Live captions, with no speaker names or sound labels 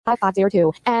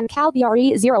5502 and Cal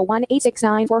BRE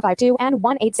 01869452 and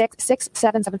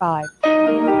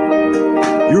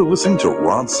 1866775. You're listening to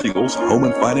Ron Siegel's Home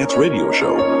and Finance Radio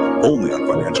Show, only on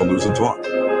Financial News and Talk.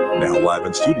 Now live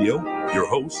in studio, your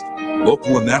host,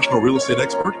 local and national real estate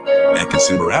expert and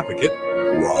consumer advocate,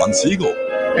 Ron Siegel.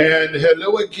 And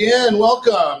hello again.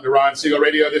 Welcome to Ron Siegel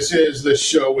Radio. This is the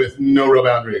show with no real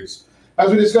boundaries. As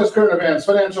we discuss current events,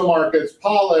 financial markets,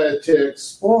 politics,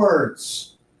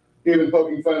 sports, even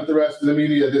poking fun at the rest of the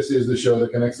media, this is the show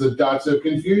that connects the dots of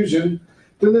confusion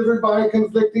delivered by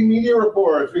conflicting media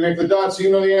reports. We connect the dots so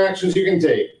you know the actions you can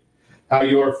take, how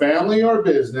your family or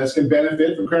business can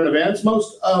benefit from current events.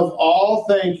 Most of all,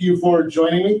 thank you for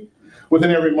joining me.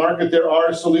 Within every market, there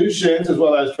are solutions as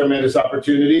well as tremendous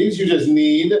opportunities. You just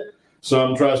need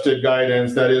some trusted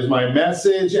guidance. That is my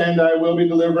message, and I will be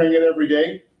delivering it every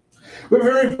day. We have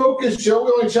a very focused show.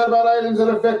 We only chat about items that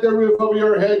affect the roof over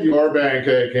your head, your bank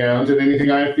account, and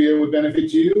anything I feel would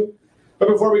benefit you. But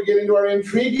before we get into our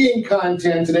intriguing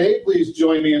content today, please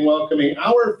join me in welcoming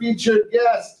our featured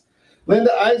guest,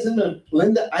 Linda Eisenman.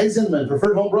 Linda Eisenman,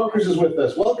 Preferred Home Brokers, is with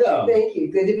us. Welcome. Thank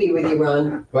you. Good to be with you,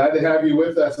 Ron. Glad to have you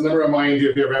with us. And let me remind you,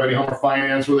 if you ever have any home or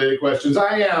finance-related questions,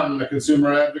 I am the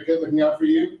consumer advocate looking out for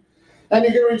you. And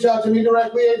you can reach out to me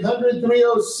directly,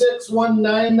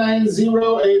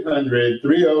 800-306-1990,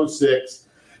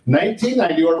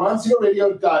 800-306-1990, or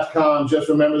RonSiegelRadio.com. Just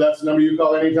remember, that's the number you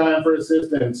call anytime for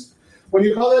assistance. When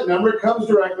you call that number, it comes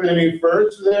directly to me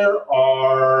first. There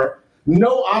are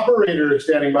no operators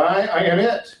standing by. I am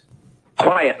it.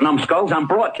 Quiet, numbskulls. I'm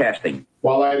broadcasting.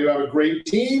 While I do have a great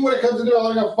team when it comes to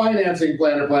developing a financing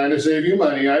plan to save you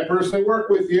money, I personally work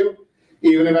with you.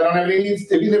 Even if I don't have any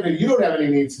needs, even if you don't have any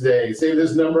needs today, save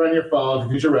this number on your phone for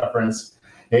future reference.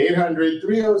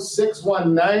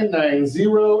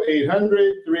 800-306-1990,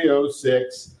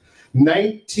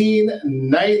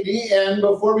 800-306-1990. And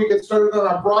before we get started on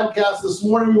our broadcast this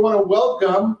morning, we want to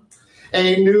welcome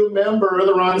a new member of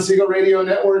the Ron Siegel Radio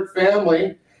Network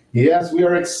family. Yes, we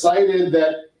are excited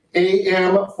that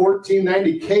AM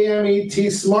 1490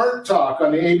 KMET Smart Talk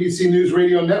on the ABC News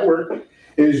Radio Network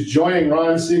is joining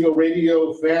Ron Siegel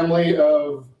Radio family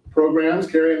of programs,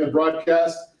 carrying the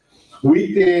broadcast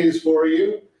weekdays for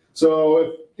you.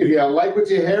 So if you like what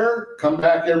you hear, come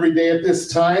back every day at this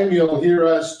time. You'll hear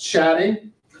us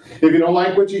chatting. If you don't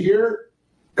like what you hear,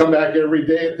 come back every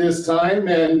day at this time,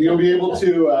 and you'll be able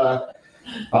to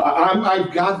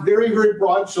I've got very, very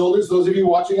broad shoulders. Those of you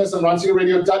watching us on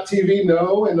RonSiegelRadio.tv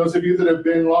know, and those of you that have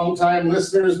been longtime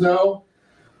listeners know.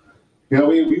 You know,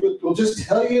 we'll just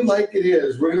tell you like it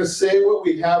is. We're going to say what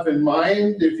we have in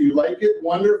mind. If you like it,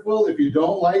 wonderful. If you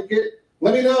don't like it,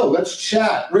 let me know. Let's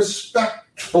chat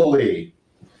respectfully.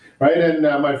 Right? And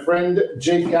my friend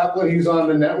Jay Kaplan, he's on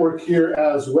the network here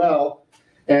as well.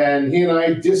 And he and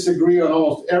I disagree on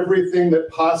almost everything that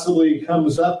possibly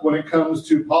comes up when it comes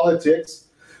to politics.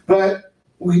 But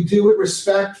we do it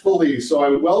respectfully. So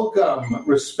I welcome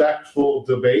respectful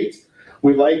debate.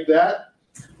 We like that.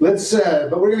 But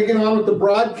we're going to get on with the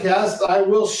broadcast. I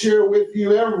will share with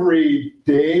you every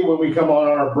day when we come on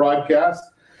our broadcast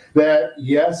that,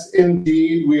 yes,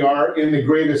 indeed, we are in the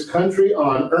greatest country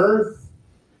on earth,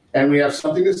 and we have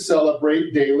something to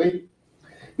celebrate daily.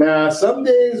 Now, some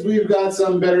days we've got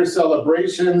some better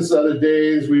celebrations. Other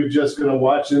days we're just going to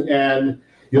watch it, and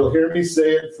you'll hear me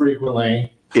say it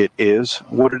frequently. It is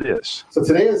what it is. So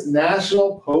today is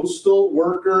National Postal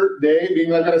Worker Day.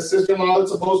 Being I've got a sister-in-law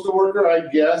that's a postal worker, I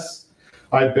guess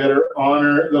I better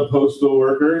honor the postal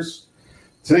workers.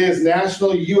 Today is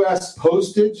National U.S.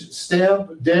 Postage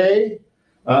Stamp Day.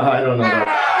 I don't know.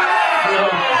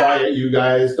 Quiet, you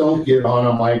guys. Don't get on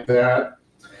them like that.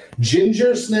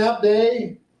 Ginger Snap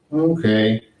Day.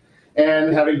 Okay.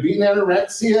 And having beaten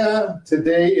anorexia,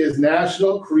 today is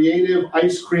National Creative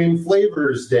Ice Cream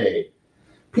Flavors Day.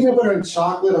 Peanut butter and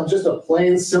chocolate, I'm just a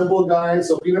plain, simple guy,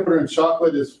 so peanut butter and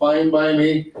chocolate is fine by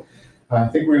me. I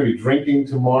think we're going to be drinking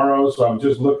tomorrow, so I'll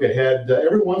just look ahead.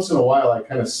 Every once in a while, I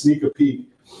kind of sneak a peek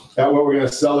at what we're going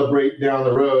to celebrate down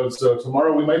the road. So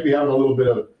tomorrow we might be having a little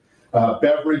bit of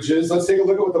beverages. Let's take a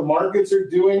look at what the markets are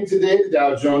doing today. The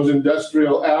Dow Jones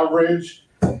Industrial Average.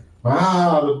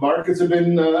 Wow, the markets have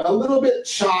been a little bit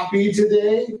choppy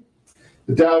today.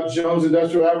 The Dow Jones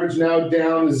Industrial Average now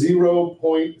down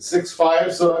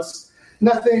 0.65, so it's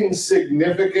nothing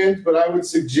significant, but I would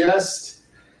suggest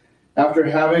after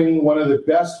having one of the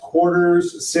best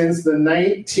quarters since the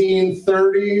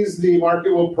 1930s, the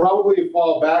market will probably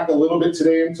fall back a little bit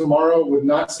today and tomorrow. It would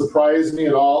not surprise me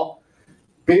at all.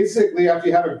 Basically, after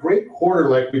you have a great quarter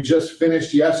like we just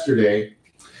finished yesterday,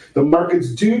 the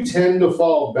markets do tend to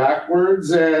fall backwards,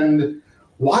 and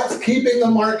What's keeping the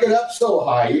market up so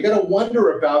high? You got to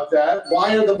wonder about that.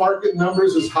 Why are the market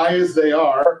numbers as high as they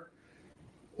are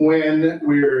when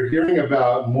we're hearing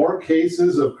about more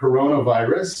cases of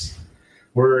coronavirus?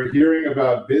 We're hearing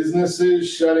about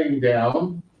businesses shutting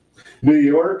down. New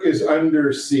York is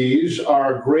under siege.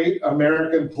 Our great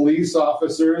American police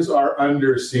officers are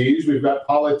under siege. We've got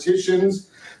politicians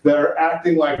that are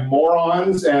acting like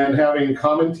morons and having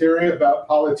commentary about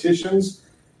politicians.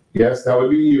 Yes, that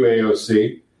would be you,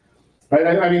 AOC. Right?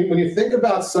 I mean, when you think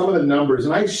about some of the numbers,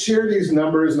 and I share these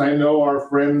numbers, and I know our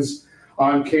friends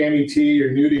on KMET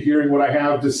are new to hearing what I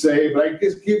have to say, but I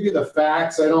just give you the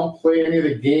facts. I don't play any of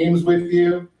the games with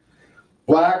you.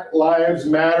 Black Lives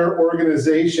Matter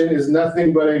organization is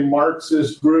nothing but a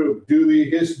Marxist group. Do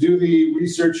the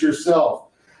research yourself.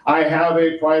 I have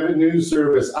a private news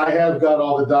service. I have got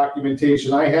all the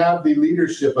documentation. I have the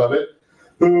leadership of it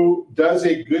who does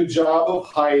a good job of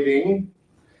hiding.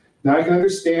 Now, I can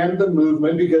understand the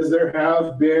movement because there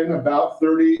have been about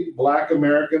 30 Black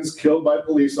Americans killed by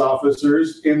police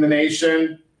officers in the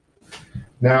nation.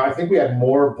 Now, I think we had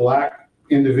more Black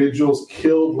individuals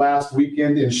killed last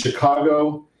weekend in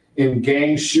Chicago in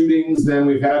gang shootings than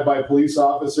we've had by police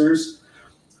officers.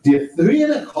 Who are you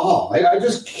going to call? I'm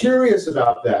just curious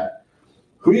about that.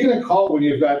 Who are you going to call when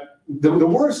you've got the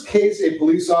worst case a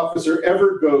police officer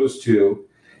ever goes to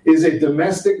is a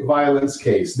domestic violence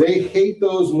case. They hate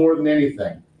those more than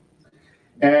anything.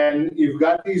 And you've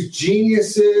got these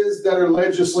geniuses that are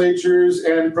legislatures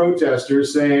and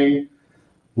protesters saying,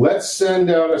 let's send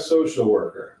out a social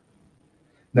worker.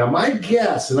 Now, my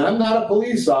guess, and I'm not a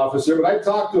police officer, but I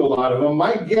talk to a lot of them,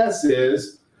 my guess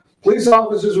is police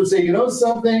officers would say, you know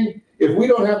something, if we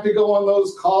don't have to go on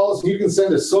those calls, you can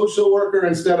send a social worker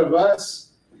instead of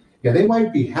us. Yeah, they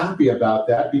might be happy about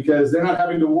that because they're not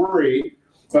having to worry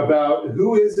about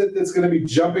who is it that's going to be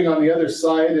jumping on the other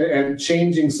side and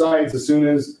changing sides as soon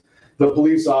as the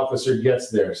police officer gets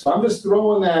there. So I'm just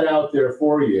throwing that out there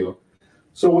for you.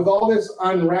 So with all this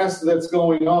unrest that's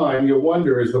going on, you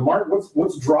wonder, is the market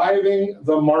what's driving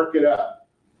the market up?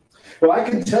 Well, I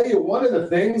can tell you one of the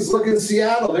things, look in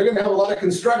Seattle, they're going to have a lot of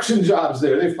construction jobs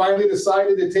there. They finally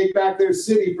decided to take back their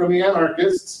city from the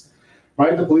anarchists.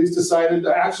 Right? The police decided,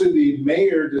 actually the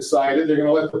mayor decided they're going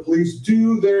to let the police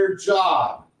do their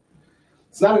job.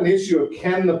 It's not an issue of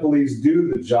can the police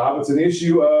do the job. It's an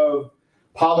issue of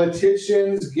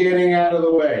politicians getting out of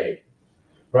the way.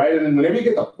 Right? And then whenever you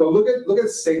get look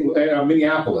at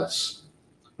Minneapolis.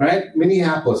 Right?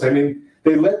 Minneapolis. I mean,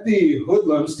 they let the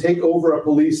hoodlums take over a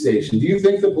police station. Do you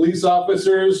think the police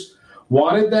officers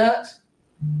wanted that?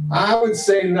 I would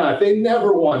say not. They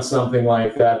never want something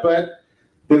like that. But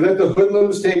they let the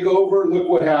hoodlums take over. Look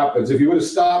what happens. If you would have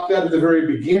stopped that at the very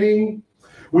beginning,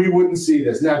 we wouldn't see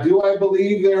this. Now, do I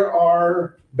believe there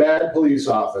are bad police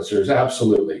officers?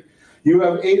 Absolutely. You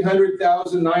have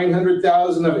 800,000,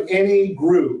 900,000 of any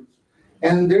group,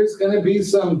 and there's going to be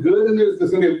some good, and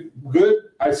there's going to be good,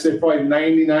 I'd say probably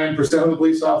 99% of the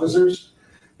police officers.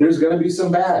 There's going to be some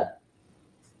bad.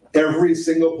 Every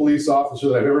single police officer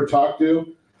that I've ever talked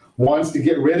to wants to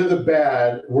get rid of the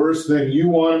bad worse than you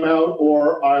want them out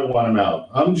or I want them out.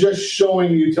 I'm just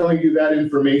showing you, telling you that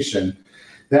information.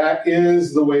 That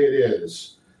is the way it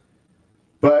is.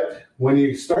 But when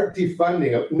you start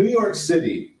defunding New York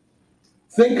City,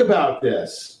 think about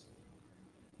this.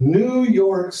 New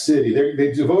York City,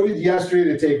 they voted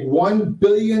yesterday to take $1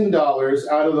 billion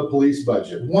out of the police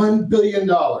budget. $1 billion.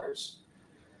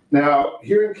 Now,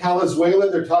 here in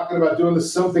Calizuela, they're talking about doing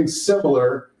something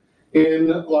similar in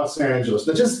Los Angeles.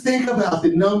 Now just think about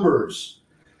the numbers.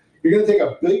 You're going to take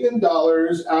 $1 billion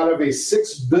out of a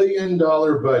 $6 billion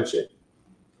budget.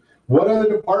 What other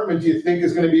department do you think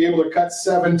is going to be able to cut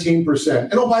 17%?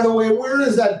 And oh, by the way, where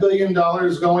is that $1 billion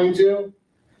going to?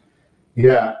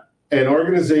 Yeah, an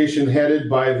organization headed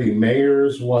by the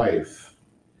mayor's wife.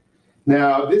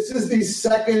 Now, this is the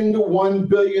second $1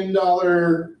 billion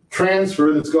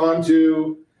transfer that's gone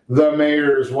to the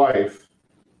mayor's wife.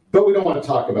 But we don't want to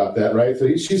talk about that, right?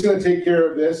 So she's going to take care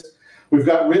of this. We've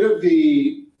got rid of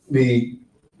the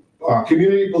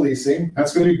community policing.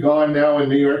 That's going to be gone now in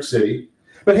New York City.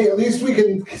 But hey, at least we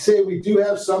can say we do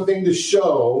have something to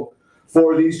show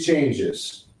for these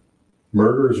changes.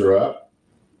 Murders are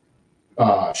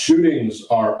up. Shootings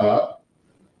are up.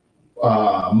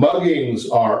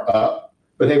 Muggings are up.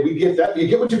 But hey, we get that. You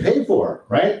get what you pay for,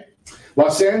 right?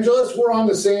 Los Angeles, we're on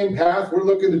the same path. We're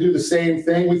looking to do the same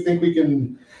thing. We think we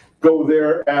can go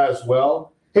there as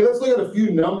well. Hey, let's look at a few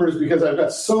numbers because I've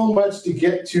got so much to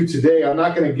get to today. I'm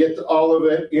not going to get to all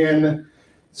of it in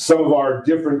some of our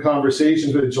different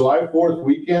conversations. But July 4th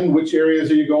weekend, which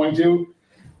areas are you going to?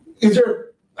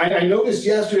 I noticed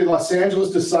yesterday Los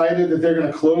Angeles decided that they're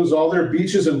going to close all their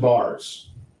beaches and bars.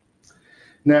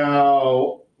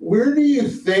 Now, where do you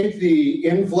think the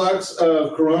influx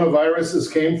of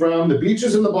coronaviruses came from? The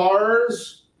beaches and the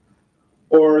bars,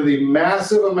 or the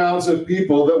massive amounts of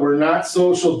people that were not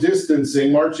social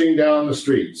distancing marching down the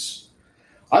streets?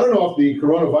 I don't know if the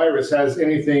coronavirus has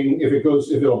anything, if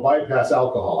it'll bypass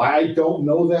alcohol. I don't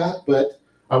know that, but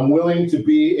I'm willing to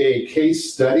be a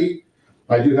case study.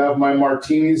 I do have my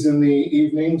martinis in the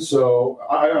evening, so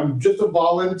I'm just a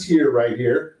volunteer right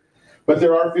here. But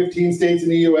there are 15 states in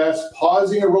the U.S.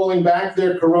 pausing or rolling back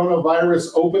their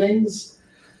coronavirus openings.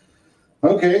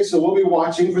 Okay, so we'll be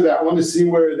watching for that one to see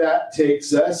where that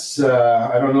takes us.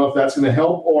 I don't know if that's going to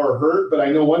help or hurt, but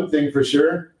I know one thing for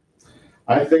sure.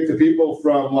 I think the people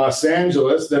from Los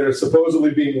Angeles that are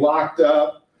supposedly being locked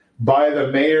up by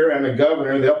the mayor and the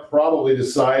governor, they'll probably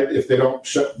decide if they don't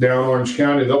shut down Orange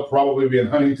County, they'll probably be in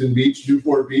Huntington Beach,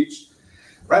 Newport Beach.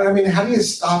 Right? I mean, how do you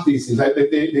stop these things?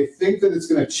 They think that it's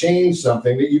going to change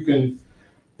something, that you can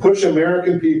push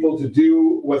American people to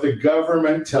do what the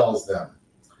government tells them.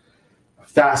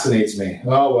 Fascinates me.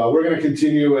 Oh, well, we're going to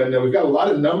continue, and we've got a lot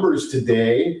of numbers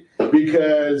today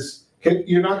because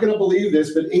you're not going to believe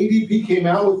this, but ADP came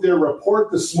out with their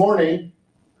report this morning,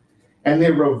 and they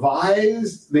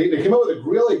revised. They came out with a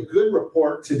really good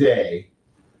report today,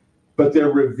 but their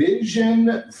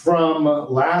revision from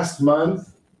last month,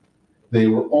 they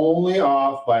were only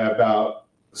off by about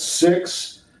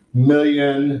 6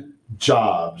 million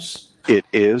jobs. It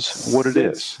is what it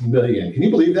is. 6 million. Can you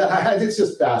believe that? It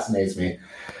just fascinates me.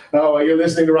 Oh, you're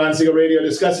listening to Ron Siegel Radio,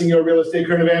 discussing your real estate,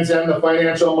 current events, and the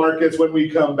financial markets. When we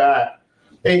come back,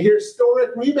 a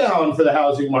historic rebound for the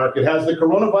housing market. Has the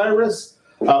coronavirus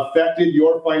affected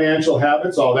your financial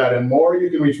habits? All that and more. You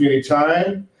can reach me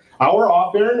anytime. Our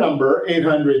off-air number,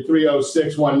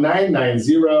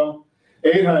 800-306-1990,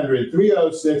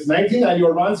 800-306-1990,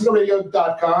 or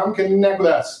RonSiegelRadio.com. Connect with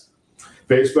us.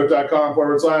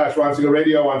 Facebook.com/Ron Siegel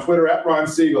Radio, on Twitter @Ron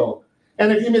Siegel.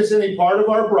 And if you miss any part of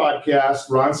our broadcast,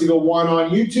 Ron Siegel 1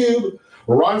 on YouTube,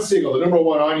 Ron Siegel, the number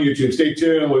 1 on YouTube. Stay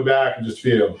tuned, and we'll be back in just a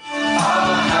few.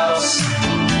 Our house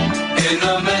in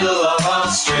the middle of our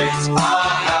street, our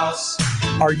house.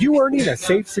 Are you earning a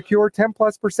safe, secure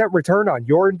 10+% return on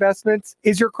your investments?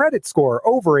 Is your credit score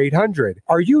over 800?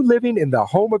 Are you living in the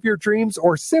home of your dreams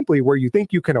or simply where you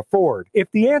think you can afford?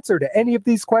 If the answer to any of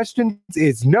these questions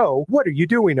is no, what are you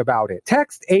doing about it?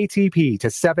 Text ATP to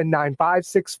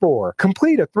 79564.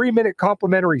 Complete a 3-minute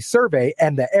complimentary survey,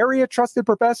 and the area trusted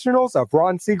professionals of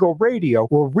Ron Siegel Radio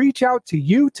will reach out to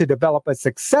you to develop a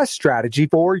success strategy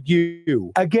for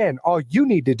you. Again, all you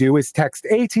need to do is text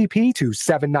ATP to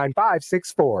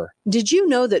 79564. Did you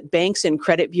know that banks and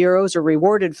credit bureaus are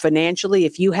rewarded financially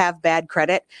if you have bad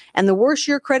credit? And the worse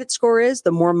your credit score is,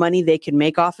 the more money they can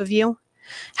make off of you?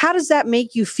 How does that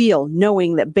make you feel,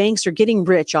 knowing that banks are getting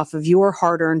rich off of your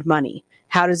hard-earned money?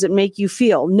 How does it make you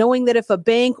feel, knowing that if a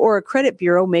bank or a credit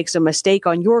bureau makes a mistake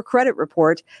on your credit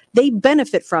report, they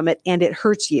benefit from it and it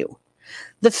hurts you?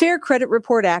 The Fair Credit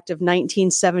Report Act of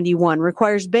 1971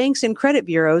 requires banks and credit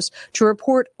bureaus to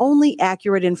report only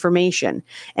accurate information,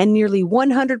 and nearly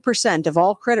 100% of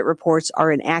all credit reports are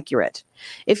inaccurate.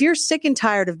 If you're sick and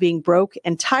tired of being broke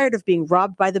and tired of being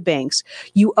robbed by the banks,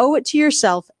 you owe it to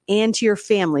yourself and to your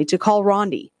family to call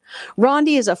Rondi.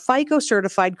 Rondi is a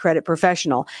FICO-certified credit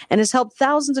professional and has helped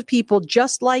thousands of people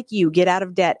just like you get out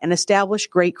of debt and establish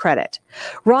great credit.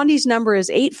 Rondi's number is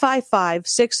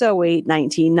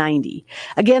 855-608-1990.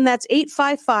 Again, that's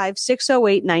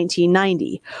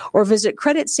 855-608-1990. Or visit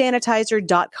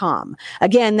creditsanitizer.com.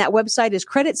 Again, that website is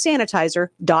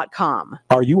creditsanitizer.com.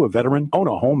 Are you a veteran, own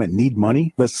a home, and need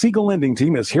money? The Siegel Lending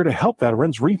Team is here to help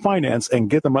veterans refinance and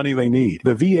get the money they need.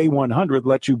 The VA 100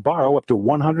 lets you borrow up to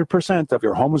 100% of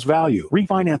your home's value,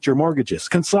 refinance your mortgages,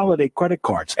 consolidate credit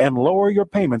cards, and lower your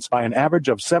payments by an average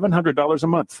of $700 a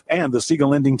month. And the Siegel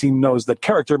Lending Team knows that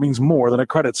character means more than a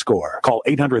credit score. Call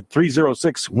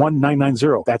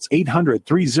 800-306-1990. That's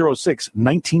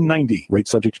 800-306-1990. Rate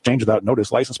subject to change without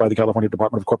notice. Licensed by the California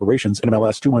Department of Corporations,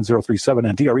 NMLS 21037,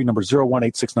 and DRE number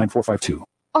 018694552.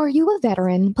 Are you a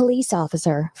veteran, police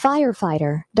officer,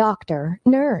 firefighter, doctor,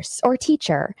 nurse, or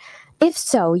teacher? If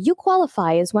so, you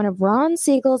qualify as one of Ron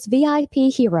Siegel's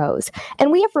VIP heroes,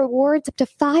 and we have rewards up to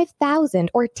 $5,000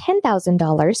 or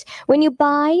 $10,000 when you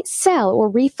buy, sell, or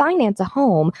refinance a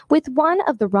home with one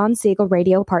of the Ron Siegel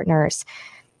radio partners.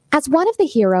 As one of the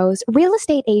heroes, real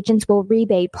estate agents will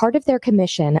rebate part of their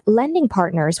commission. Lending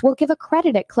partners will give a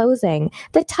credit at closing.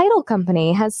 The title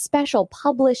company has special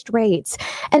published rates,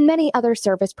 and many other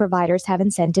service providers have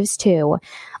incentives too.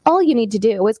 All you need to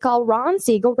do is call Ron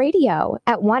Siegel Radio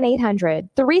at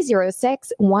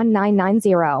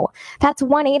 1-800-306-1990. That's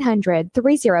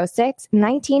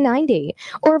 1-800-306-1990,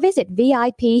 or visit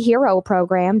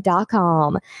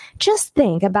VIPHeroProgram.com. Just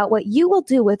think about what you will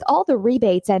do with all the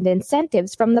rebates and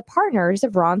incentives from the partners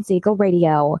of Ron Siegel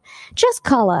Radio. Just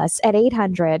call us at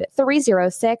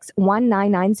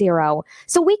 800-306-1990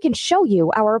 so we can show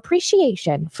you our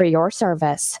appreciation for your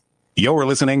service. You're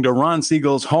listening to Ron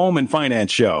Siegel's Home and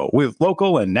Finance Show with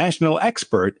local and national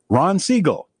expert Ron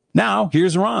Siegel. Now,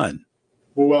 here's Ron.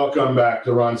 Welcome back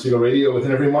to Ron Siegel Radio.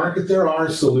 Within every market, there are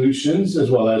solutions as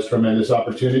well as tremendous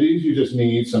opportunities. You just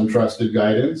need some trusted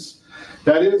guidance.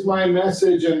 That is my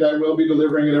message, and I will be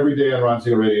delivering it every day on Ron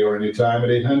Siegel Radio or anytime at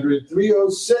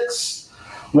 800-306-1990,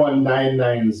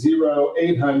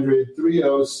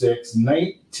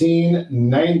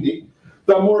 800-306-1990.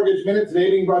 The Mortgage Minute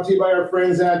today being brought to you by our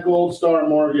friends at Gold Star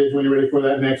Mortgage. When you're ready for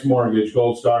that next mortgage,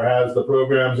 Gold Star has the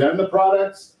programs and the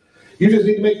products. You just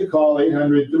need to make the call,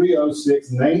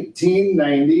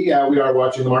 800-306-1990. We are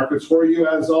watching the markets for you,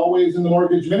 as always, in the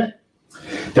Mortgage Minute.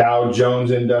 Dow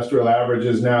Jones Industrial Average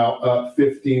is now up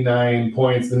 59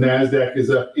 points. The NASDAQ is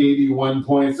up 81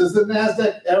 points. Does the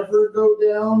NASDAQ ever go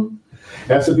down?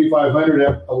 S&P 500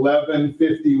 up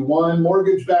 1151.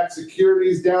 Mortgage-backed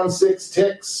securities down 6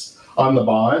 ticks on the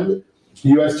bond.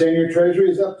 U.S. 10-year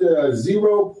Treasury is up to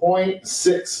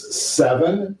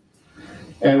 0.67.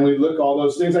 And we look all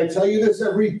those things. I tell you this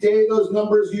every day, those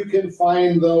numbers, you can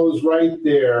find those right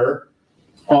there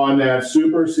on that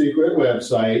super secret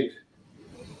website,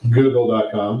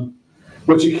 Google.com.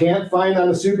 What you can't find on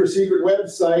a super secret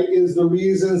website is the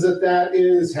reasons that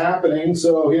is happening.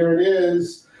 So here it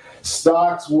is.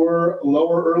 Stocks were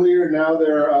lower earlier. Now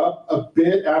they're up a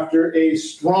bit after a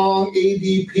strong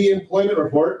ADP employment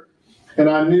report. And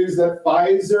on news that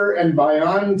Pfizer and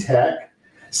BioNTech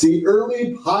see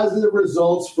early positive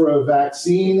results for a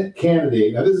vaccine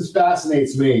candidate. Now this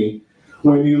fascinates me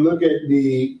when you look at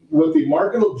what the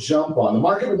market will jump on. The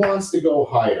market wants to go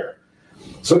higher.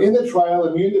 So in the trial,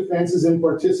 immune defenses in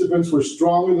participants were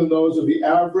stronger than those of the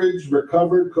average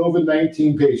recovered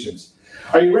COVID-19 patients.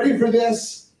 Are you ready for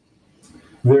this?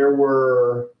 There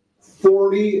were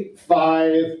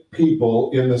 45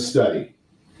 people in the study.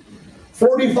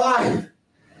 45!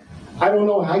 I don't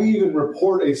know how you even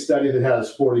report a study that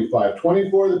has 45.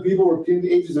 24 of the people were between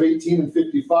the ages of 18 and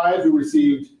 55 who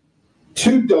received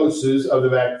 2 doses of the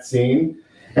vaccine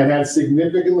and had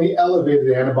significantly elevated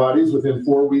antibodies within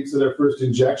 4 weeks of their first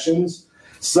injections,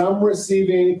 some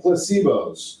receiving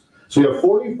placebos. So you have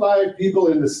 45 people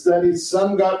in the study,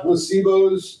 some got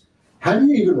placebos. How do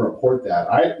you even report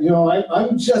that?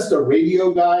 I'm just a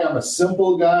radio guy, I'm a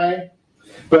simple guy,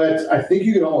 but I think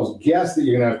you can almost guess that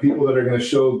you're going to have people that are going to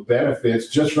show benefits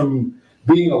just from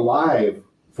being alive.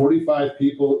 45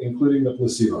 people, including the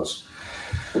placebos.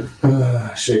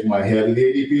 Shake my head. The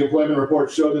ADP employment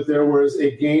report showed that there was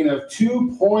a gain of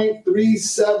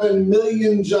 2.37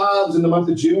 million jobs in the month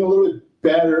of June, a little bit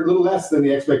better, a little less than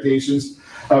the expectations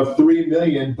of 3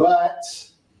 million, but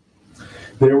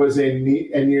there was a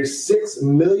near 6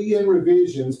 million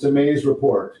revisions to May's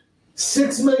report.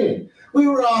 6 million. We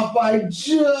were off by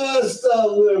just a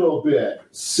little bit.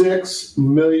 6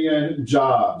 million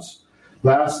jobs.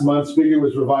 Last month's figure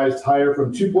was revised higher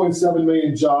from 2.7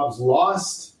 million jobs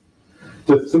lost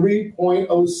to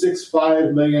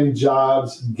 3.065 million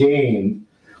jobs gained,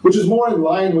 which is more in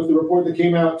line with the report that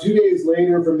came out 2 days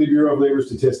later from the Bureau of Labor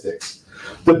Statistics.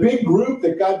 The big group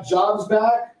that got jobs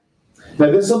back,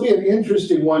 now this will be an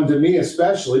interesting one to me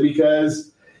especially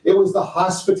because it was the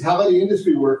hospitality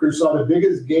industry workers saw the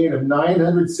biggest gain of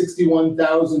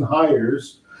 961,000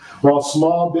 hires, while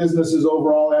small businesses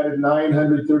overall added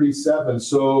 937.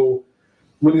 So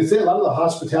when you say a lot of the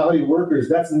hospitality workers,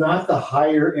 that's not the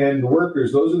higher end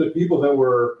workers. Those are the people that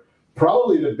were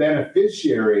probably the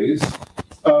beneficiaries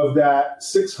of that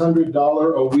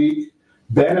 $600 a week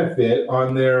benefit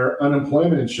on their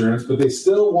unemployment insurance, but they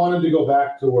still wanted to go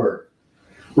back to work.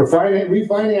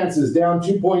 Refinances down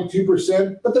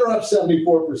 2.2%, but they're up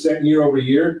 74% year over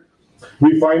year.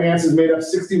 Refinances made up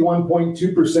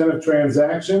 61.2% of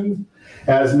transactions.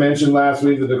 As mentioned last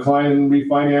week, the decline in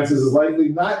refinances is likely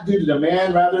not due to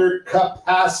demand, rather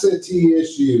capacity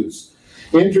issues.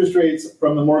 Interest rates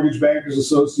from the Mortgage Bankers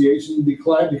Association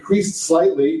decreased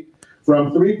slightly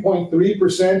from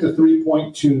 3.3% to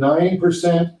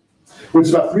 3.29%, which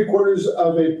is about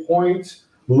 0.75 point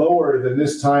lower than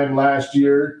this time last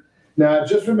year. Now,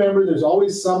 just remember, there's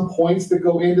always some points that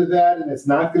go into that, and it's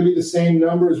not going to be the same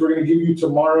numbers we're going to give you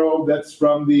tomorrow. That's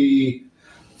from the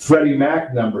Freddie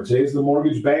Mac number. Today's the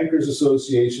Mortgage Bankers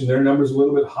Association. Their number's a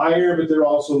little bit higher, but they're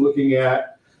also looking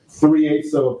at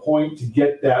 3/8 of a point to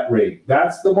get that rate.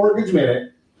 That's the Mortgage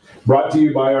Minute, brought to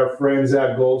you by our friends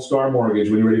at Gold Star Mortgage.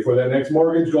 When you're ready for that next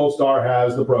mortgage, Gold Star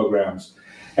has the programs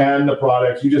and the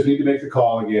products. You just need to make the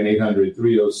call again,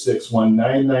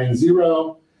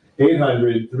 800-306-1990,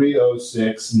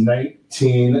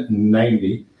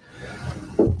 800-306-1990.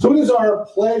 So it is our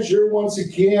pleasure once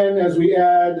again as we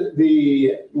add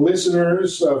the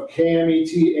listeners of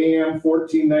KMET AM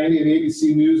 1490 and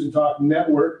ABC News and Talk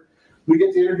Network. We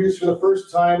get to introduce for the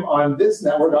first time on this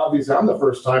network. Obviously, I'm the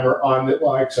first timer on it.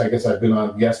 Well, actually, I guess I've been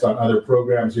on guest on other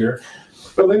programs here.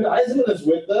 But Linda Eisenman is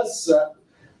with us,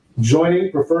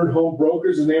 joining Preferred Home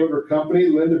Brokers, the name of her company.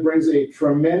 Linda brings a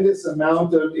tremendous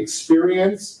amount of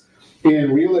experience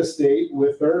in real estate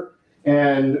with her,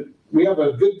 and we have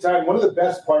a good time. One of the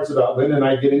best parts about Linda and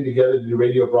I getting together to do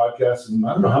radio broadcasts, and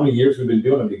I don't know how many years we've been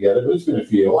doing them together, but it's been a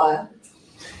few. Wow.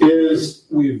 Is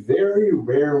we very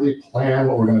rarely plan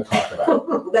what we're going to talk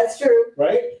about. That's true.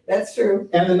 Right? That's true.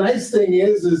 And the nice thing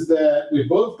is that we've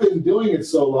both been doing it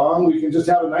so long, we can just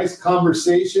have a nice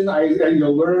conversation.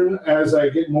 You'll learn as I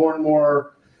get more and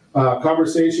more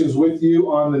conversations with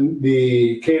you on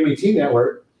the KMET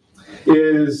network,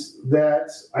 is that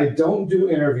I don't do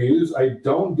interviews. I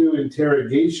don't do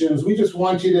interrogations. We just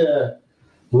want you to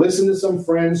listen to some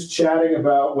friends chatting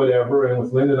about whatever. And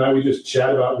with Linda and I, we just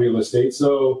chat about real estate.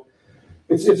 So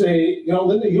it's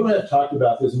Linda, you and I have talked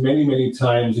about this many, many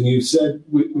times. And you said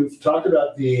we've talked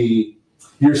about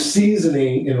your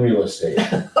seasoning in real estate.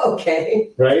 Okay.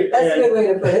 Right? That's a good way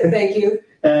to put it. Thank you.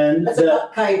 And that's a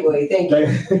kind way. Thank you.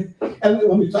 And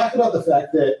when we talk about the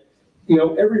fact that,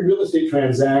 every real estate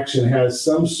transaction has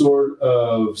some sort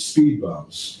of speed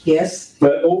bumps. Yes.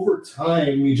 But over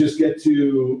time, you just get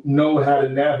to know how to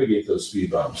navigate those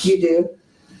speed bumps. You do.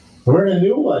 We're in a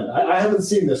new one. I haven't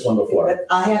seen this one before. But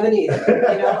I haven't either.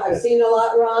 I've seen a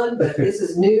lot, Ron, but this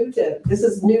is new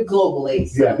globally.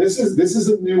 So. Yeah, this is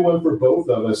a new one for both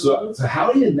of us. So how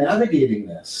are you navigating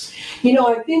this?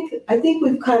 I think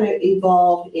we've kind of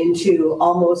evolved into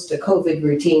almost a COVID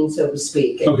routine, so to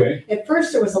speak. Okay. At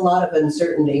first, there was a lot of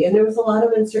uncertainty, and there was a lot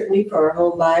of uncertainty for our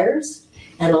home buyers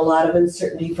and a lot of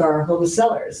uncertainty for our home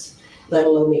sellers, let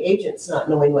alone the agents not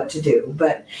knowing what to do.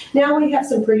 But now we have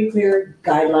some pretty clear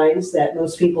guidelines that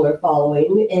most people are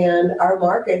following, and our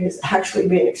market has actually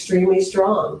been extremely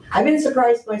strong. I've been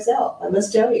surprised myself, I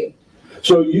must tell you.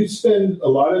 So you spend a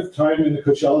lot of time in the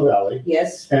Coachella Valley.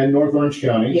 Yes. And North Orange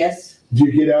County. Yes. Do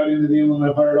you get out into the Inland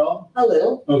Empire at all? A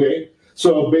little. Okay.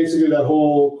 So basically that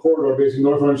whole corridor, basically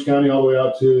North Orange County all the way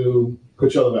out to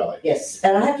Coachella Valley. Yes.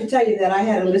 And I have to tell you that I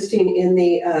had a listing in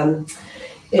the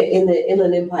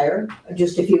Inland Empire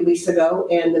just a few weeks ago,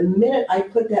 and the minute I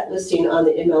put that listing on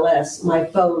the MLS, my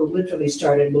phone literally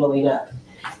started blowing up.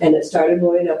 And it started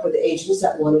blowing up with the agents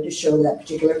that wanted to show that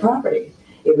particular property.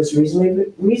 It was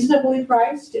reasonably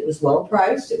priced. It was well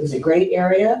priced. It was a great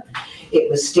area. It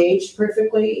was staged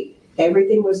perfectly.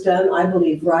 Everything was done, I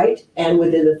believe, right. And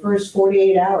within the first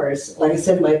 48 hours, like I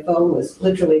said, my phone was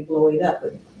literally blowing up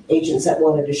with agents that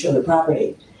wanted to show the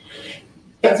property.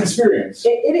 That's experience.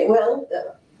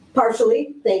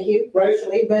 Partially, thank you,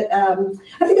 partially, but I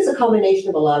think it's a combination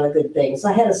of a lot of good things.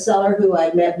 I had a seller who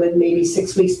I met with maybe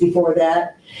 6 weeks before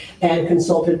that and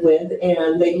consulted with,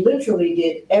 and they literally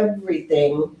did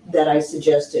everything that I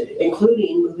suggested,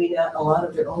 including moving out a lot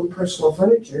of their own personal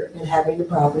furniture and having the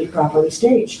property properly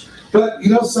staged. But you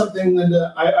know something,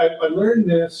 Linda, I learned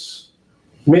this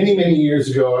many, many years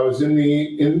ago. I was in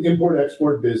the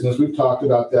import-export business. We've talked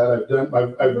about that.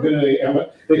 I've been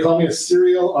they call me a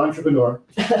serial entrepreneur.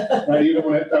 Even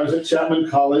when I was at Chapman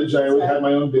College, I always had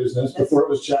my own business before it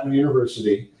was Chapman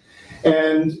University.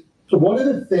 And one of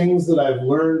the things that I've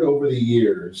learned over the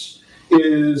years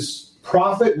is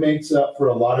profit makes up for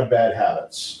a lot of bad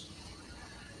habits.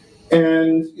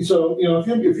 And so,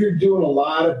 if you're doing a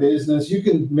lot of business, you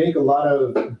can make a lot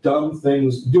of dumb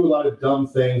things, do a lot of dumb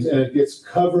things, and it gets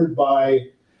covered by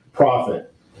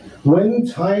profit. When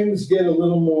times get a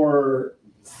little more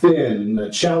thin,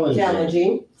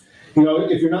 challenging,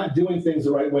 if you're not doing things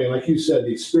the right way, like you said,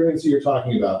 the experience that you're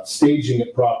talking about, staging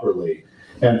it properly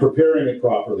and preparing it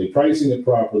properly, pricing it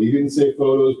properly. You didn't say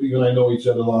photos, but you and I know each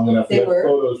other long enough to have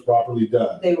photos properly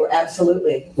done. They were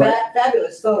absolutely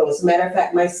fabulous photos. As a matter of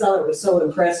fact, my seller was so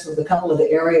impressed with a couple of the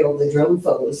aerial, the drone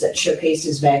photos that showcased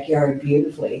his backyard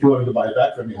beautifully. He wanted to buy it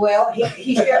back from you. Well,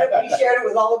 he shared it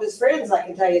with all of his friends, I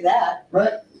can tell you that.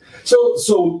 Right.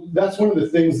 So that's one of the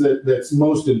things that's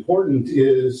most important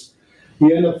is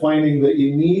you end up finding that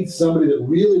you need somebody that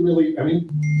really, really, I mean,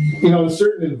 in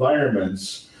certain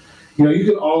environments, you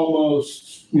can almost,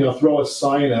 throw a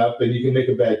sign up and you can make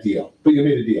a bad deal, but you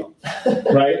made a deal,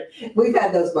 right? We've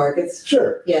had those markets.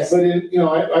 Sure. Yes. But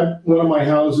I one of my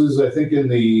houses, I think in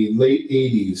the late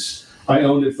 80s, I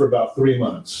owned it for about 3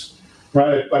 months.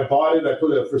 Right, I bought it, I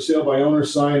put a for sale by owner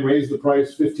sign, raised the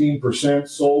price 15%,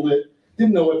 sold it.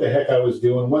 Didn't know what the heck I was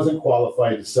doing, wasn't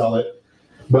qualified to sell it,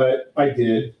 but I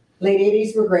did. Late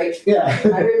 80s were great. Yeah.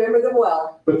 I remember them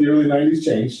well. But the early 90s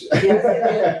changed. Yes, they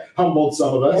did. Humbled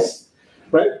some of us. Yes.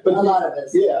 Right? But a lot of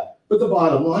us. Yeah. But the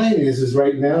bottom line is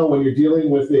right now when you're dealing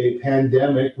with a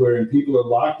pandemic where people are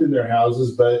locked in their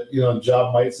houses, but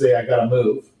job might say I gotta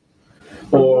move.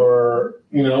 Or,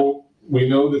 we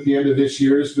know that at the end of this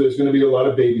year there's going to be a lot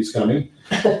of babies coming,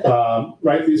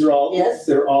 right? These are all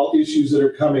they're all issues that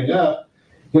are coming up.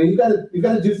 You got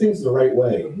to do things the right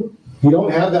way. You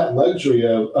don't have that luxury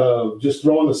of just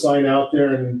throwing the sign out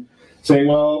there and saying,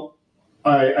 "Well,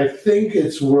 I think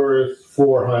it's worth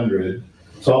 $400,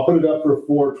 so I'll put it up for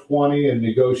 $420 and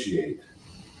negotiate."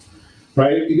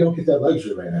 Right? You don't get that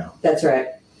luxury right now. That's right.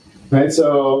 Right.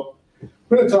 So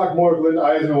we're going to talk more with Linda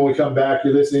Eisner when we come back.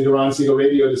 You're listening to Ron Siegel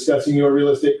Radio, discussing your real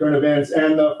estate current events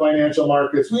and the financial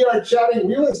markets. We are chatting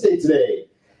real estate today.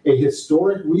 A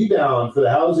historic rebound for the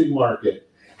housing market.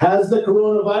 Has the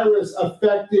coronavirus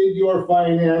affected your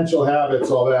financial habits?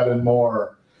 All that and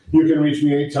more. You can reach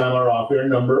me anytime. Our off-air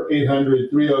number,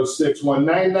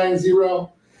 800-306-1990,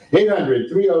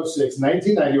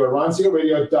 800-306-1990, or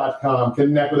RonSiegelRadio.com.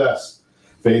 Connect with us.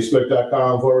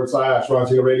 Facebook.com/Ron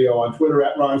Siegel Radio, on Twitter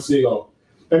 @Ron Siegel.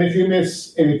 And if you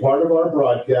miss any part of our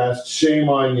broadcast, shame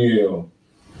on you.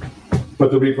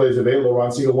 But the replay is available. Ron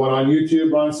Siegel 1 on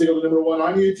YouTube. Ron Siegel, the number 1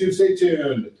 on YouTube. Stay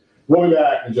tuned. We'll be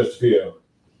back in just a few.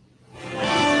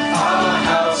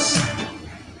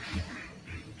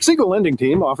 Siegel Lending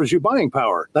Team offers you buying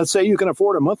power. Let's say you can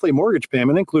afford a monthly mortgage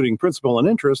payment, including principal and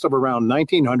interest, of around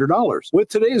 $1,900. With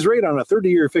today's rate on a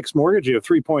 30-year fixed mortgage of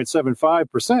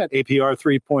 3.75%, APR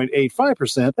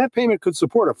 3.85%, that payment could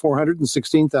support a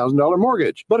 $416,000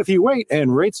 mortgage. But if you wait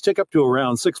and rates tick up to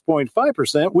around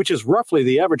 6.5%, which is roughly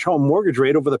the average home mortgage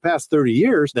rate over the past 30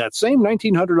 years, that same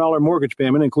 $1,900 mortgage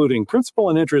payment, including principal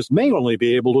and interest, may only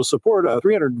be able to support a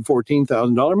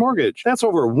 $314,000 mortgage. That's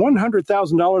over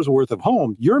 $100,000 worth of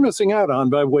home you're missing out on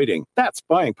by waiting. That's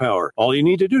buying power. All you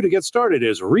need to do to get started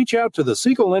is reach out to the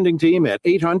Siegel Lending Team at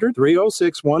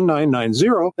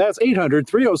 800-306-1990. That's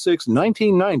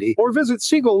 800-306-1990. Or visit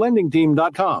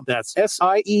SiegelLendingTeam.com. That's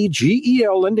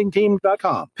SIEGEL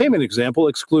LendingTeam.com. Payment example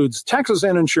excludes taxes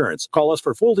and insurance. Call us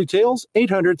for full details,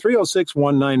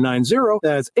 800-306-1990.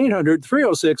 That's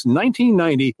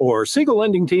 800-306-1990 or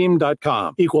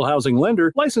SiegelLendingTeam.com. Equal housing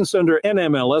lender, licensed under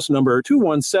NMLS number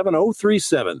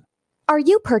 217037. Are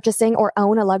you purchasing or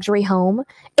own a luxury home?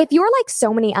 If you're like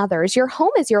so many others, your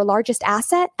home is your largest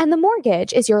asset and the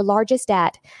mortgage is your largest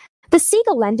debt. The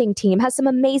Siegel Lending Team has some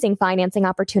amazing financing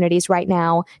opportunities right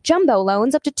now. Jumbo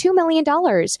loans up to $2 million,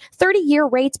 30-year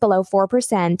rates below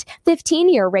 4%,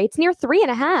 15-year rates near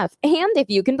 3.5%, and if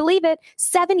you can believe it,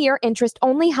 7-year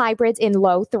interest-only hybrids in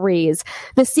low 3s.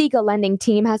 The Siegel Lending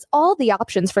Team has all the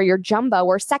options for your jumbo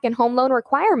or second home loan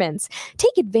requirements.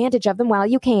 Take advantage of them while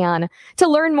you can. To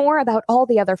learn more about all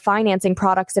the other financing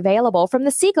products available from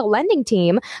the Siegel Lending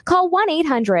Team, call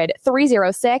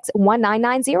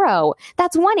 1-800-306-1990.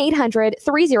 That's 1-800-306-1990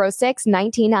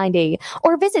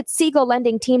 or visit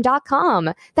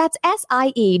SiegelLendingTeam.com. That's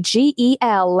SIEGEL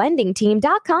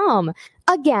LendingTeam.com.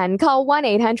 Again, call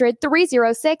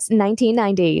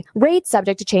 1-800-306-1990. Rates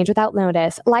subject to change without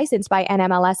notice. Licensed by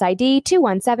NMLS ID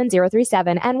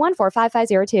 217037 and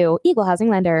 145502. Equal housing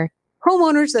lender.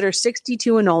 Homeowners that are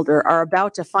 62 and older are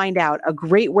about to find out a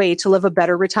great way to live a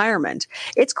better retirement.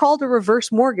 It's called a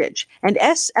reverse mortgage, and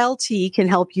SLT can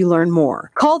help you learn more.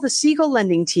 Call the Siegel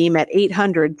Lending Team at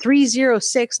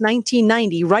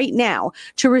 800-306-1990 right now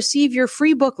to receive your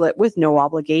free booklet with no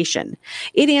obligation.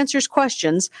 It answers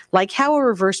questions like how a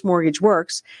reverse mortgage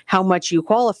works, how much you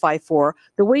qualify for,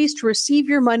 the ways to receive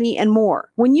your money, and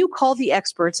more. When you call the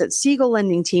experts at Siegel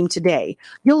Lending Team today,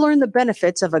 you'll learn the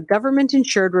benefits of a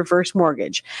government-insured reverse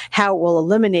mortgage, how it will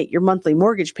eliminate your monthly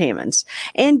mortgage payments,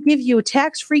 and give you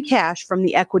tax-free cash from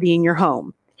the equity in your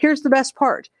home. Here's the best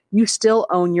part. you still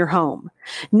own your home.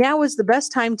 Now is the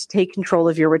best time to take control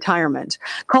of your retirement.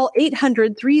 Call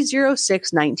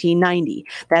 800-306-1990.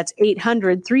 That's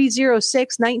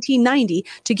 800-306-1990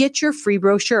 to get your free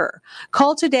brochure.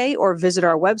 Call today or visit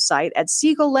our website at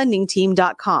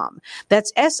SiegelLendingTeam.com.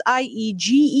 That's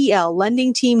SIEGEL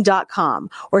LendingTeam.com,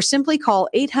 or simply call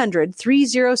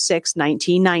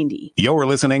 800-306-1990. You're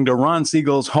listening to Ron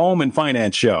Siegel's Home and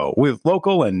Finance Show with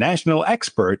local and national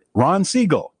expert Ron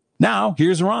Siegel. Now,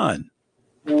 here's Ron.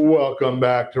 Welcome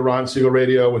back to Ron Siegel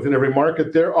Radio. Within every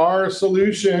market, there are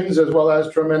solutions as well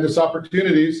as tremendous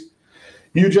opportunities.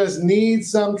 You just need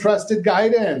some trusted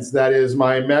guidance. That is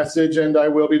my message, and I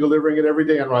will be delivering it every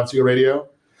day on Ron Siegel Radio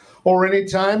or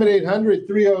anytime at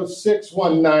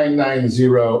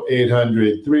 800-306-1990,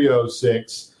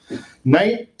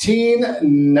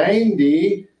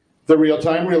 800-306-1990. The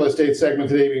real-time real estate segment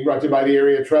today being brought to you by the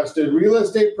area trusted real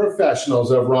estate professionals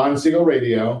of Ron Siegel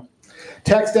Radio.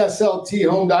 Text SLT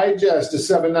Home Digest to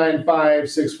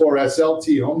 79564,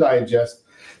 SLT Home Digest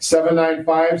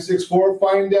 79564.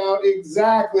 Find out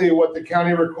exactly what the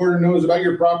county recorder knows about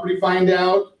your property. Find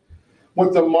out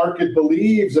what the market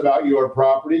believes about your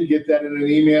property. Get that in an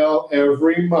email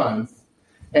every month,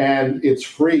 and it's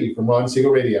free from Ron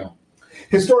Siegel Radio.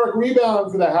 Historic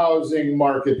rebound for the housing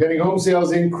market. Pending home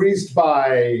sales increased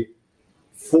by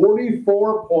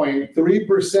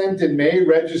 44.3% in May,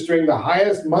 registering the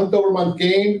highest month-over-month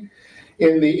gain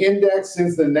in the index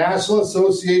since the National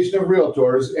Association of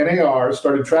Realtors, NAR,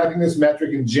 started tracking this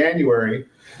metric in January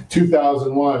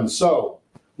 2001. So,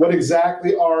 what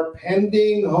exactly are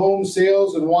pending home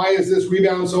sales, and why is this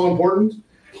rebound so important?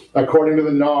 According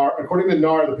to NAR,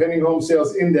 the pending home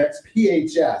sales index,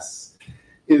 PHS,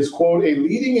 is, quote, a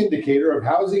leading indicator of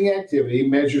housing activity,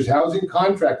 measures housing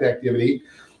contract activity,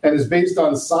 and is based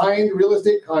on signed real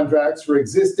estate contracts for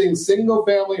existing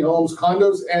single-family homes,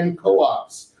 condos, and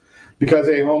co-ops. Because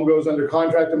a home goes under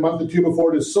contract a month or two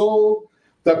before it is sold,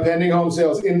 the pending home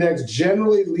sales index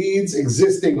generally leads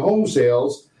existing home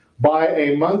sales by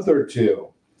a month or two.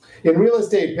 In real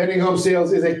estate, pending home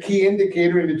sales is a key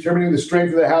indicator in determining the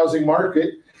strength of the housing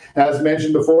market. As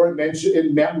mentioned before,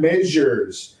 it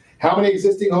measures how many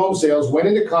existing home sales went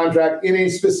into contract in a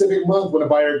specific month. When a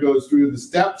buyer goes through the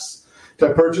steps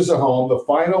to purchase a home, the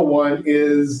final one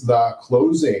is the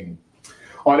closing.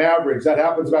 On average, that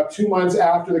happens about 2 months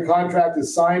after the contract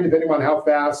is signed, depending on how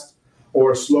fast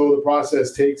or slow the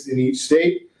process takes in each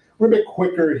state. We're a bit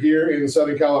quicker here in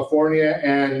Southern California,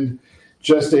 and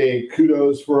just a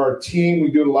kudos for our team. We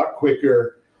do it a lot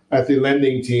quicker at the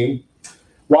lending team.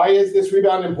 Why is this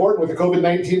rebound important? With the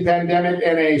COVID-19 pandemic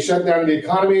and a shutdown of the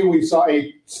economy, we saw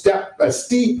a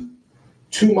steep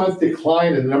 2-month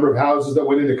decline in the number of houses that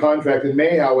went into contract. In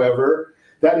May, however,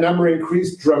 that number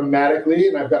increased dramatically,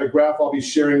 and I've got a graph I'll be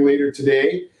sharing later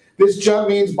today. This jump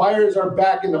means buyers are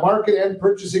back in the market and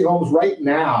purchasing homes right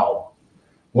now.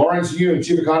 Lawrence Yoon,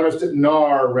 chief economist at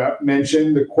NAR,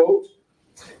 mentioned the quote,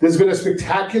 "There's been a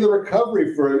spectacular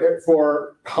recovery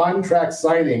for contract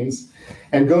signings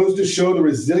and goes to show the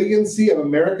resiliency of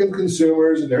American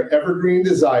consumers and their evergreen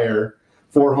desire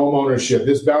for home ownership.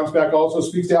 This bounce back also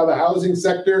speaks to how the housing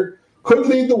sector could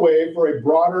lead the way for a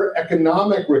broader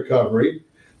economic recovery.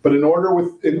 But in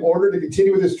order to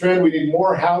continue with this trend, we need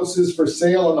more houses for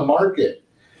sale on the market."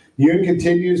 Yoon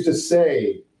continues to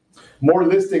say, more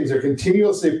listings are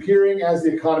continuously appearing as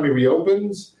the economy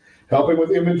reopens, helping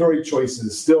with inventory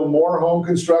choices. Still, more home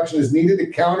construction is needed to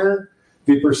counter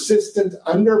the persistent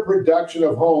underproduction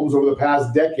of homes over the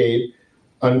past decade,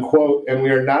 unquote, and we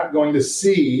are not going to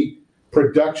see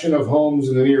production of homes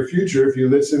in the near future. If you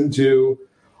listen to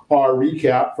our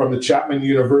recap from the Chapman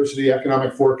University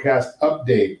Economic Forecast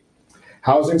Update,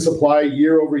 housing supply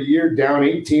year over year down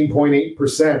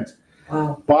 18.8%.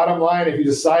 Wow. Bottom line, if you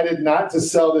decided not to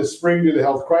sell this spring due to the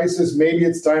health crisis, maybe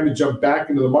it's time to jump back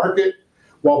into the market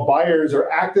while buyers are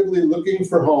actively looking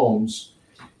for homes.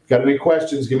 Got any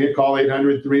questions? Give me a call,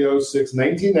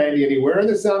 800-306-1990. Anywhere in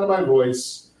the sound of my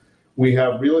voice, we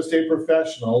have real estate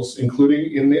professionals,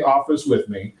 including in the office with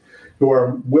me, who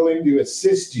are willing to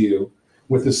assist you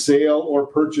with the sale or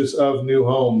purchase of new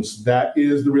homes. That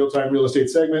is the real-time real estate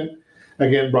segment.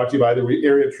 Again, brought to you by the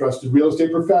area trusted real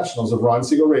estate professionals of Ron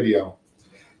Siegel Radio.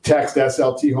 Text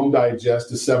SLT Home Digest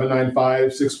to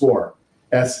 79564.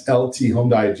 SLT Home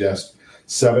Digest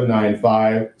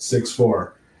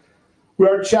 79564. We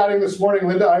are chatting this morning.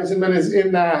 Linda Eisenman is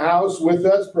in the house with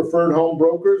us, Preferred Home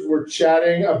Brokers. We're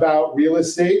chatting about real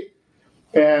estate.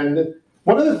 And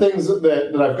one of the things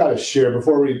that I've got to share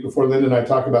before Linda and I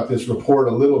talk about this report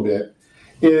a little bit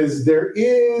is there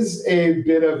is a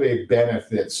bit of a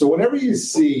benefit. So whenever you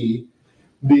see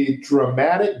the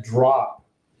dramatic drop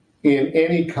in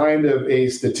any kind of a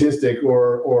statistic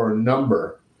or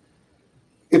number,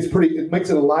 it makes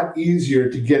it a lot easier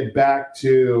to get back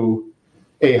to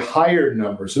a higher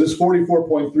number. So this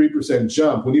 44.3%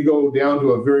 jump, when you go down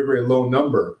to a very, very low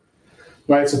number,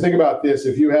 right? So think about this.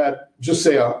 If you had just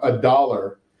say a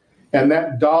dollar and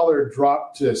that dollar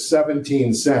dropped to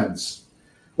 17 cents,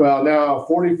 well, now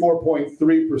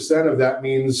 44.3% of that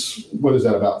means, what is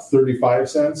that, about 35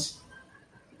 cents?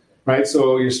 Right?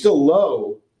 So you're still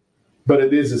low, but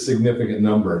it is a significant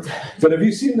number. But have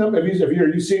you seen them? Are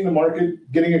you seeing the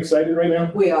market getting excited right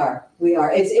now? We are.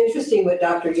 It's interesting what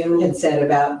Dr. Jim had said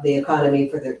about the economy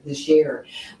for this year.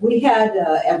 We had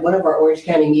at one of our Orange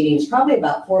County meetings, probably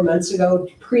about 4 months ago,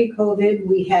 pre-COVID,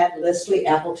 we had Leslie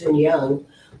Appleton Young,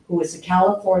 who was the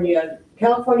California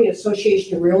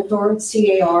Association of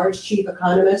Realtors, CAR's chief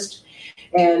economist.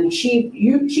 And she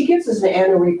gives us an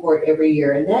annual report every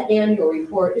year, and that annual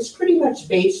report is pretty much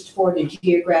based for the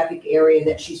geographic area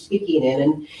that she's speaking in.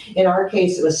 And in our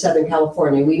case, it was Southern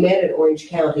California. We met in Orange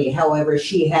County. However,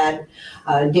 she had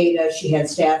data, she had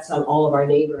stats on all of our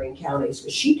neighboring counties.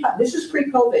 But this is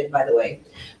pre-COVID, by the way,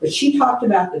 but she talked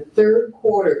about the third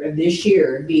quarter of this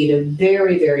year being a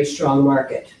very, very strong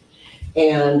market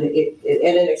and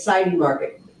an exciting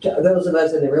market to those of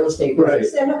us in the real estate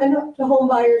business, right, and to home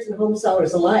buyers and home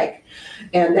sellers alike.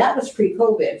 And that was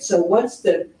pre-COVID. So once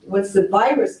the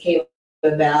virus came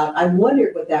about, I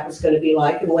wondered what that was going to be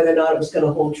like and whether or not it was going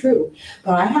to hold true.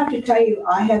 But I have to tell you,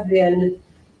 I have been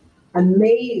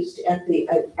amazed at the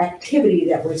activity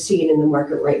that we're seeing in the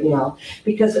market right now.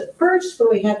 Because at first, when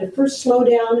we had the first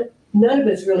slowdown, none of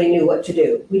us really knew what to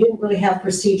do. We didn't really have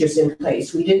procedures in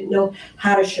place. We didn't know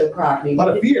how to show property. A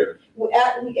lot of fear.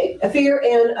 Fear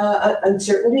and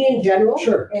uncertainty in general,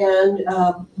 sure, and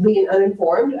being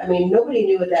uninformed. I mean, nobody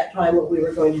knew at that time what we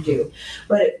were going to do.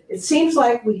 But it seems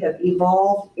like we have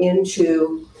evolved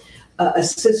into a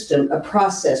system, a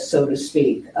process, so to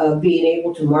speak, of being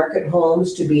able to market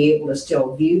homes, to be able to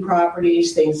still view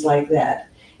properties, things like that.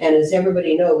 And as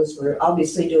everybody knows, we're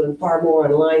obviously doing far more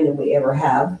online than we ever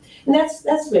have. And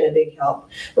that's been a big help.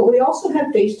 But we also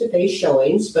have face-to-face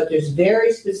showings, but there's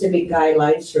very specific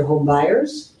guidelines for home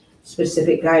buyers,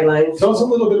 specific guidelines. Tell us a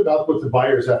little bit about what the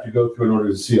buyers have to go through in order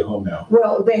to see a home now.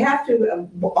 Well, they have to,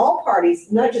 all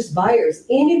parties, not just buyers,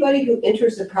 anybody who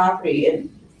enters the property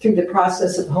and through the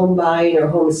process of home buying or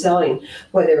home selling,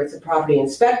 whether it's a property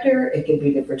inspector, it could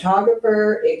be the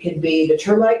photographer, it could be the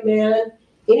termite man,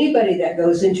 anybody that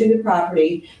goes into the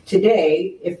property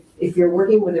today, if you're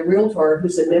working with a realtor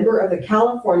who's a member of the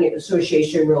California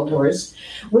Association of Realtors,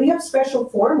 we have special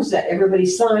forms that everybody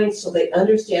signs so they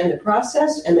understand the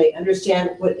process and they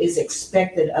understand what is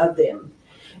expected of them.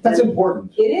 That's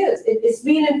important. It is. It's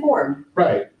being informed.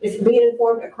 Right. It's being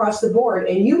informed across the board.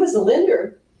 And you as a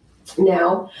lender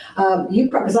now,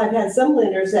 because I've had some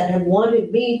lenders that have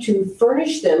wanted me to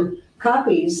furnish them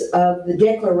copies of the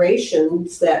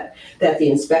declarations that the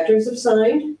inspectors have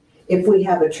signed. If we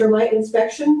have a termite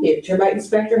inspection, the termite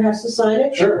inspector has to sign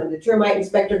it. Sure. And when the termite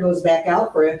inspector goes back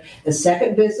out for a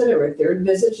second visit or a third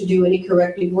visit to do any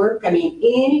corrective work, I mean,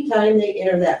 anytime they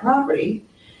enter that property,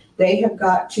 they have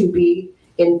got to be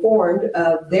informed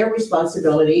of their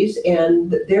responsibilities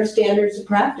and their standards of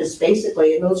practice,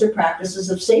 basically, and those are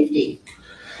practices of safety.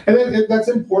 And that's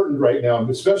important right now,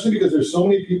 especially because there's so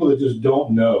many people that just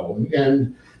don't know.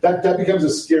 And that becomes a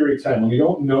scary time when you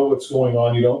don't know what's going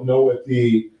on. You don't know what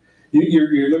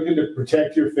you're looking to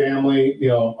protect your family. You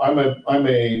know, I'm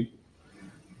a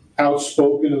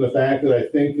outspoken in the fact that I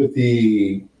think that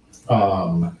the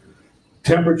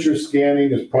temperature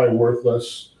scanning is probably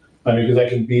worthless. I mean, because I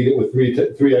can beat it with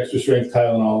three extra strength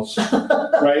Tylenols,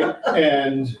 right?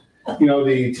 And you know,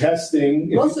 the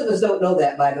testing. Most of us don't know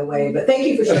that, by the way, but thank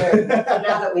you for sharing. Now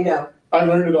that we know. I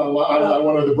learned it on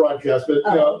one of the broadcasts, but you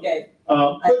know. Okay.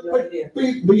 I have no idea.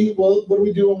 What do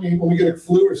we do when we get a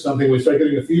flu or something? We start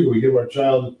getting a fever. We give our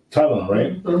child Tylenol,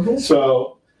 right? Mm-hmm.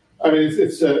 So, I mean,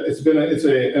 it's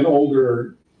an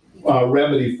older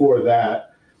remedy for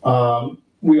that.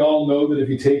 We all know that if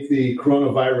you take the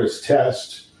coronavirus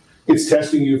test, it's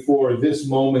testing you for this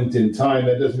moment in time.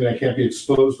 That doesn't mean I can't be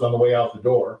exposed on the way out the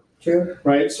door. True.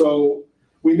 Right? So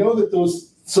we know that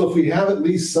so if we have at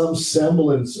least some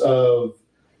semblance of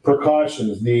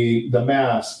precautions, the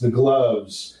mask, the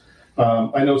gloves,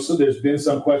 I know there's been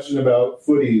some question about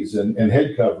footies and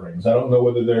head coverings. I don't know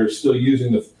whether they're still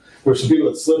using there's some people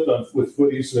that slipped with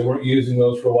footies, so they weren't using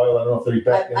those for a while. I don't know if they're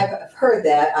back in. I've heard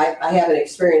that. I haven't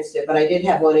experienced it, but I did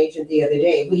have one agent the other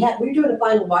day. We were doing a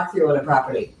final walkthrough on a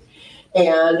property.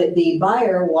 And the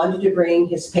buyer wanted to bring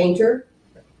his painter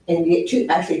and get two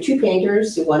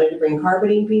painters who wanted to bring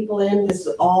carpeting people in. This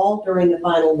is all during the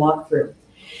final walkthrough.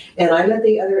 And I let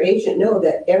the other agent know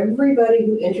that everybody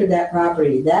who entered that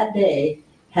property that day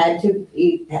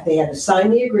they had to sign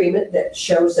the agreement that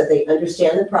shows that they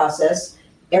understand the process.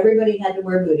 Everybody had to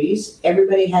wear booties.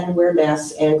 Everybody had to wear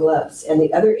masks and gloves. And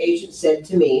the other agent said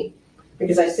to me,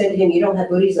 because I said to him, "You don't have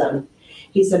booties on."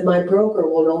 He said, "My broker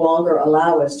will no longer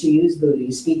allow us to use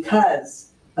booties because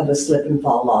of a slip and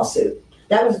fall lawsuit."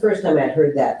 That was the first time I'd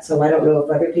heard that. So I don't know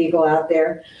if other people out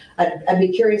there, I'd be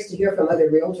curious to hear from other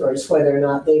realtors whether or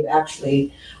not they've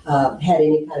actually had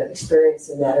any kind of experience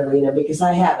in that arena, because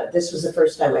I haven't. This was the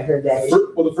first time I heard that.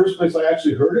 Well, the first place I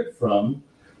actually heard it from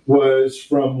was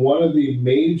from one of the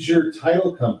major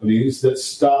title companies that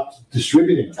stopped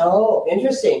distributing them. Oh,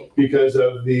 interesting. Because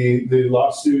of the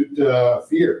lawsuit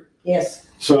fear. Yes.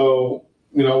 So,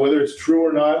 whether it's true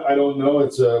or not, I don't know.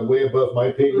 It's way above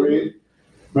my pay grade.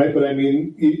 Right, but I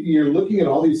mean, you're looking at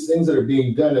all these things that are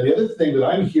being done. And the other thing that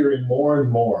I'm hearing more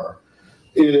and more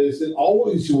is it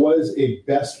always was a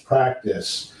best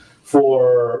practice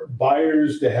for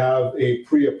buyers to have a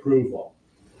pre-approval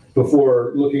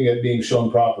before looking at being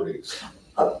shown properties.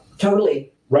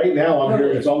 Totally. Right now, I'm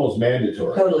hearing it's almost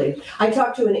mandatory. Totally. I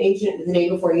talked to an agent the day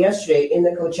before yesterday in the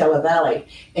Coachella Valley,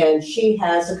 and she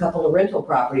has a couple of rental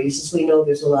properties. As we know,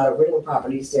 there's a lot of rental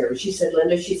properties there. She said,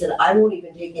 "Linda, I won't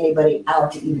even take anybody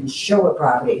out to even show a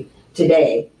property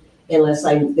today unless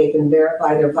they can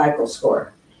verify their FICO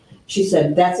score." She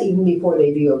said, "That's even before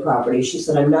they view a property." She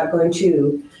said, I'm not going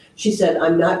to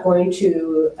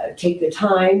take the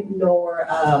time nor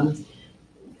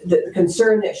the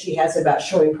concern that she has about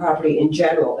showing property in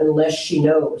general unless she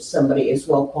knows somebody is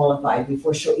well qualified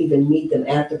before she'll even meet them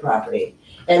at the property.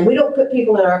 And we don't put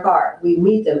people in our car. We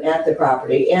meet them at the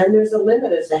property. And there's a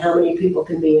limit as to how many people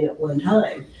can be in at one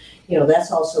time.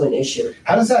 That's also an issue.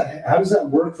 How does that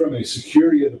work from a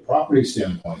security of the property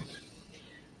standpoint?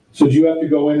 So do you have to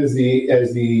go in as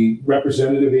the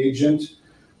representative agent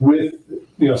with,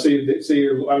 say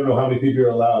you're, I don't know how many people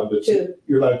you're allowed, but two.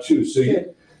 You're allowed two. So Two.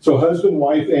 So husband,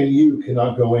 wife, and you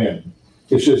cannot go in.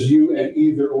 It's just you and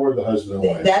either or the husband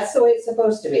and wife. That's the way it's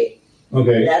supposed to be.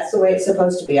 Okay. That's the way it's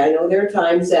supposed to be. I know there are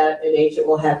times that an agent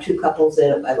will have two couples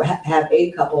in, have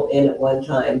a couple in at one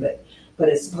time, but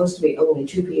it's supposed to be only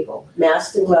two people,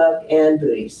 mask and glove and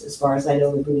booties. As far as I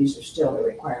know, the booties are still a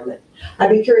requirement. I'd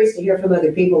be curious to hear from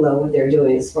other people, though, what they're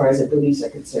doing as far as the booties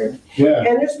are concerned. Yeah.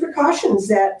 And there's precautions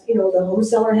that, the home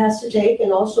seller has to take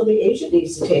and also the agent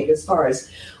needs to take as far as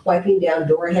wiping down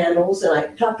door handles. And I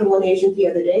talked to one agent the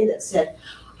other day that said,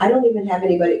 "I don't even have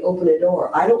anybody open a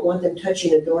door. I don't want them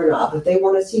touching a doorknob. If they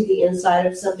want to see the inside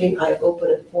of something, I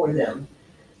open it for them."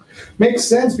 Makes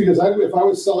sense, because if I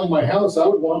was selling my house, I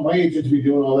would want my agent to be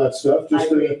doing all that stuff.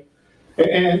 And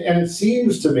it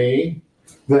seems to me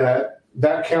that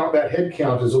head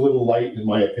count is a little light, in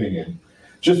my opinion.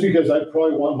 Just because I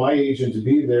probably want my agent to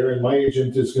be there, and my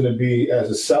agent is going to be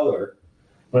as a seller,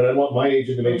 but I want my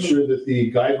agent to make sure that the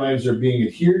guidelines are being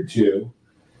adhered to.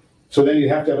 So then you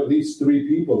have to have at least 3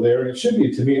 people there, and it should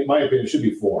be, to me, in my opinion, it should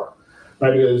be 4,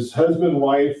 right? Because husband,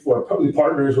 wife, or probably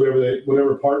partners,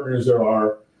 whatever partners there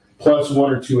are, plus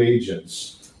 1 or 2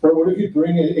 agents. Or what if you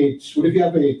what if you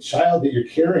have a child that you're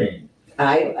carrying?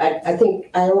 I think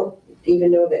I don't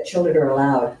even know that children are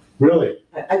allowed. Really?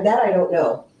 That I don't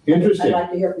know. Interesting. I'd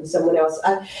like to hear from someone else.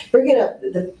 Bringing up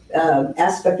the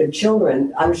aspect of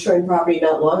children, I was showing property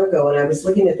not long ago, and I was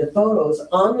looking at the photos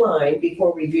online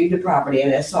before we viewed the property,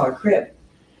 and I saw a crib.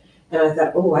 And I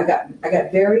thought, I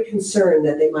got very concerned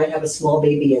that they might have a small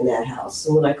baby in that house.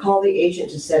 And when I called the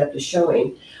agent to set up the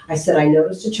showing, I said, "I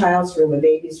noticed a child's room, a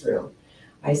baby's room."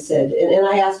 I said, and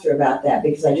I asked her about that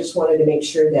because I just wanted to make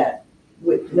sure that,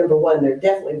 number one, there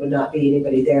definitely would not be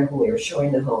anybody there when we were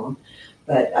showing the home.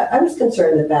 But I was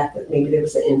concerned the fact that maybe there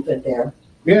was an infant there.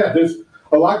 Yeah, there's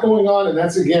a lot going on, and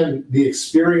that's, again, the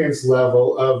experience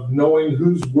level of knowing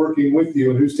who's working with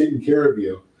you and who's taking care of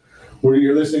you. Where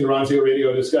you're listening to Ron Siegel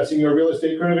Radio, discussing your real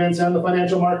estate current events and the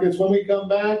financial markets. When we come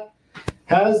back,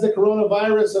 has the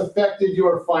coronavirus affected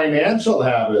your financial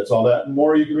habits? All that and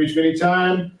more. You can reach me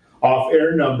anytime.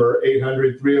 Off-air number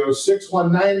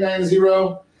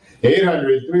 800-306-1990,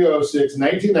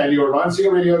 800-306-1990, or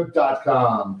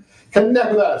RonSiegelRadio.com. Connect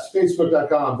with us,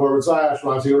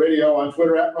 Facebook.com/Ron Siegel Radio, on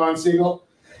Twitter @Ron Siegel.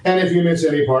 And if you miss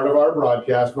any part of our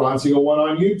broadcast, Ron Siegel 1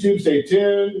 on YouTube. Stay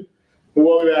tuned.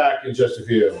 We'll be back in just a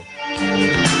few.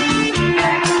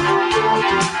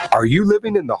 Are you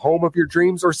living in the home of your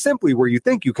dreams, or simply where you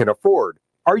think you can afford?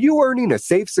 Are you earning a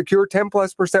safe, secure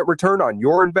 10+% return on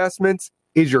your investments?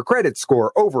 Is your credit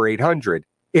score over 800?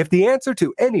 If the answer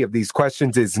to any of these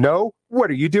questions is no, what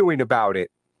are you doing about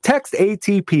it? Text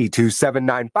ATP to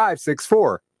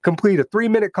 79564. Complete a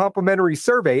 3-minute complimentary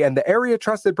survey, and the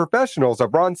area-trusted professionals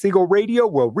of Ron Siegel Radio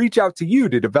will reach out to you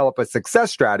to develop a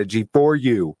success strategy for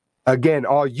you. Again,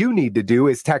 all you need to do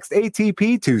is text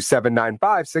ATP to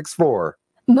 79564.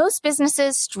 Most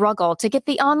businesses struggle to get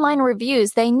the online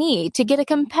reviews they need to get a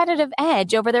competitive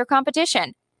edge over their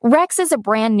competition. Rex is a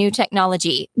brand new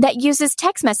technology that uses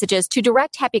text messages to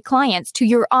direct happy clients to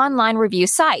your online review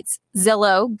sites,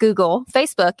 Zillow, Google,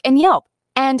 Facebook, and Yelp,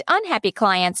 and unhappy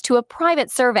clients to a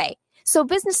private survey, so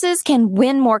businesses can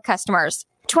win more customers.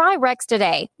 Try Rex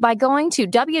today by going to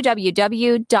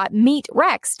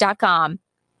www.meetrex.com.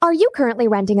 Are you currently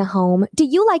renting a home? Do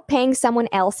you like paying someone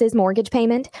else's mortgage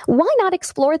payment? Why not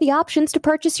explore the options to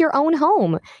purchase your own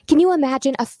home? Can you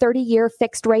imagine a 30-year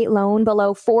fixed-rate loan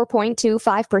below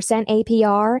 4.25%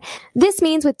 APR? This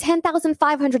means with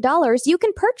 $10,500, you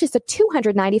can purchase a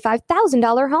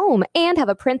 $295,000 home and have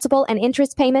a principal and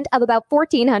interest payment of about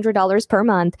 $1,400 per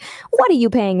month. What are you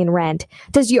paying in rent?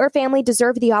 Does your family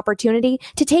deserve the opportunity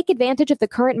to take advantage of the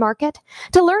current market?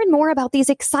 To learn more about these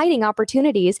exciting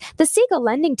opportunities, the Siegel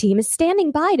Lending team is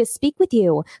standing by to speak with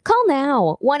you. Call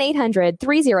now,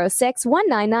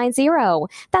 1-800-306-1990.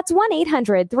 That's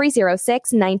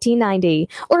 1-800-306-1990.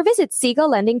 Or visit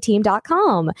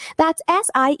SiegelLendingTeam.com. That's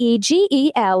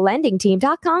SIEGEL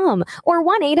LendingTeam.com. Or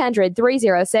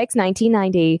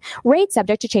 1-800-306-1990. Rate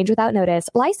subject to change without notice.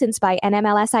 Licensed by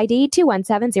NMLS ID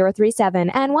 217037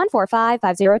 and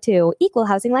 145502. Equal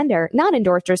housing lender. Not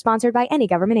endorsed or sponsored by any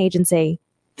government agency.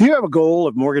 Do you have a goal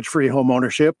of mortgage-free home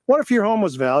ownership? What if your home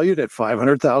was valued at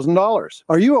 $500,000?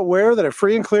 Are you aware that a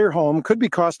free and clear home could be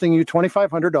costing you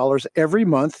 $2,500 every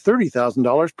month,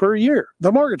 $30,000 per year?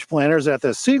 The mortgage planners at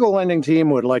the Siegel Lending Team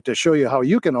would like to show you how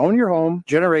you can own your home,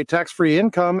 generate tax-free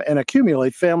income, and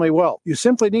accumulate family wealth. You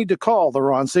simply need to call the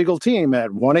Ron Siegel team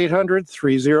at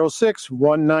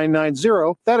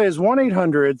 1-800-306-1990. That is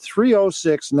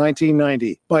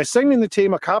 1-800-306-1990. By sending the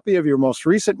team a copy of your most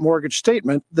recent mortgage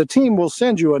statement, the team will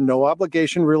send you a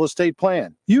no-obligation real estate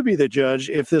plan. You be the judge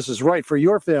if this is right for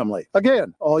your family.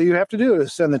 Again, all you have to do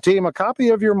is send the team a copy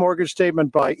of your mortgage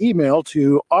statement by email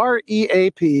to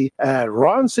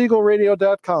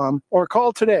reap@ronsiegelradio.com or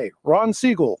call today. Ron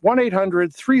Siegel,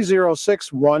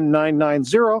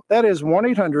 1-800-306-1990. That is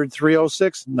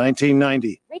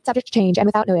 1-800-306-1990. Rate subject to change and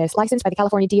without notice. Licensed by the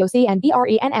California DOC and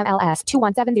BRE NMLS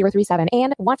 217037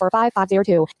 and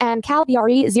 145502 and Cal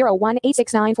BRE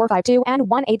 0186945 and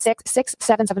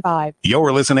 1866775.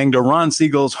 You're listening to Ron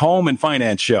Siegel's Home and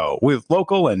Finance Show with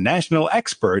local and national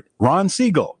expert Ron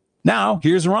Siegel. Now,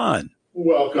 here's Ron.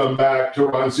 Welcome back to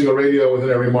Ron Siegel Radio. Within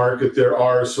every market, there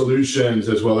are solutions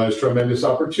as well as tremendous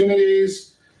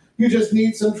opportunities. You just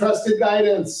need some trusted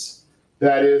guidance.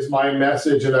 That is my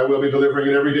message, and I will be delivering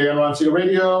it every day on Ron Siegel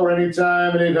Radio or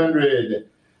anytime at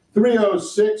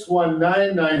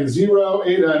 800-306-1990,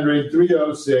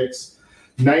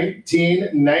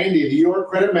 800-306-1990. The Your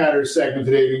Credit Matters segment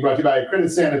today being brought to you by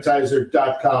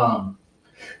CreditSanitizer.com.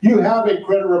 You have a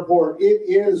credit report. It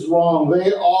is wrong.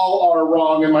 They all are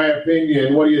wrong, in my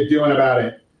opinion. What are you doing about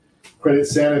it? Credit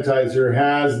Sanitizer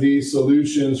has the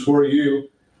solutions for you.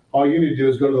 All you need to do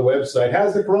is go to the website.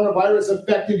 Has the coronavirus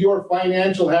affected your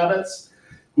financial habits?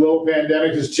 Global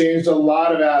pandemic has changed a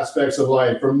lot of aspects of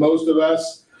life. For most of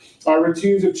us, our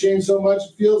routines have changed so much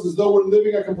it feels as though we're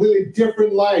living a completely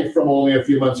different life from only a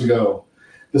few months ago.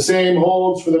 The same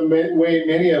holds for the way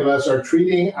many of us are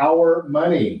treating our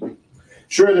money.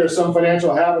 Sure, there are some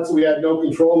financial habits that we had no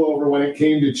control over when it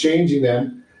came to changing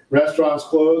them. Restaurants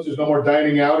closed. There's no more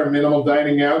dining out or minimal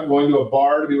dining out. Going to a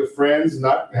bar to be with friends,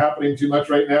 not happening too much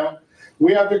right now.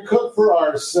 We have to cook for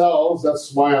ourselves.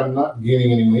 That's why I'm not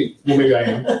gaining any weight. Well, maybe I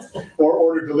am. Or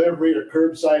order delivery or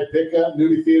curbside pickup.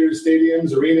 Movie theaters,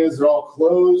 stadiums, arenas, they're all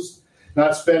closed.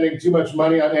 Not spending too much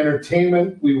money on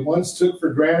entertainment we once took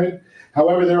for granted.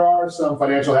 However, there are some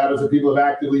financial habits that people have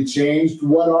actively changed.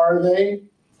 What are they?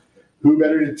 Who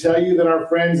better to tell you than our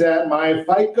friends at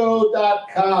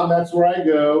myfico.com? That's where I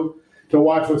go to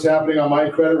watch what's happening on my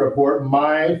credit report,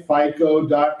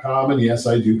 myfico.com. And yes,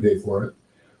 I do pay for it.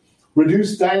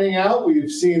 Reduced dining out.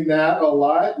 We've seen that a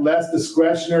lot. Less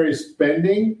discretionary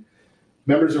spending.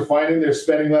 Members are finding they're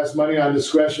spending less money on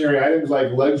discretionary items like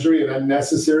luxury and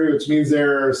unnecessary, which means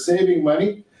they're saving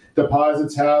money.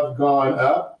 Deposits have gone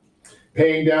up.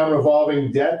 Paying down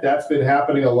revolving debt. That's been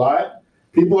happening a lot.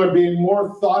 People are being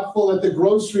more thoughtful at the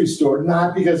grocery store,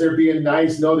 not because they're being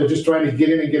nice. No, they're just trying to get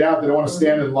in and get out. They don't want to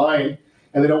stand in line,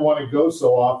 and they don't want to go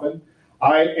so often.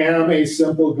 I am a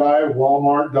simple guy.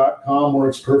 Walmart.com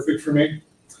works perfect for me.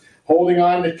 Holding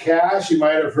on to cash. You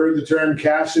might have heard the term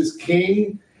cash is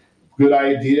king. Good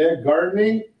idea.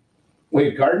 Gardening.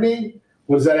 Gardening?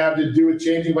 What does that have to do with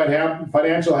changing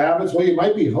financial habits? Well, you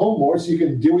might be home more so you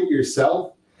can do it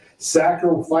yourself,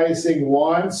 sacrificing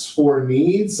wants for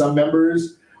needs. Some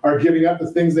members are giving up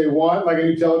the things they want, like a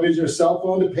new television or cell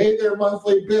phone, to pay their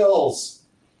monthly bills.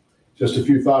 Just a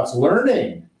few thoughts.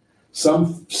 Learning.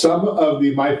 Some of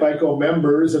the MyFICO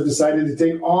members have decided to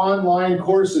take online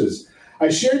courses. I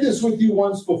shared this with you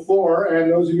once before,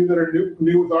 and those of you that are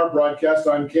new with our broadcast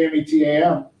on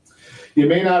KMET-AM, you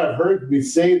may not have heard me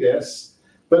say this,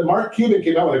 but Mark Cuban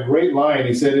came out with a great line.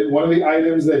 He said one of the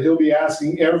items that he'll be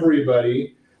asking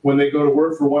everybody when they go to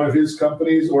work for one of his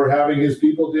companies or having his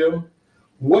people do,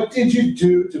 what did you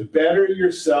do to better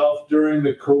yourself during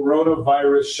the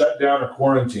coronavirus shutdown or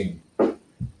quarantine?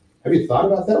 Have you thought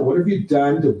about that? What have you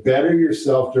done to better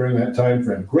yourself during that time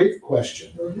frame? Great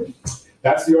question. Mm-hmm.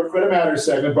 That's the Your Credit Matters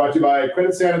segment brought to you by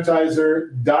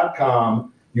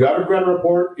CreditSanitizer.com. You have a credit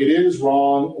report. It is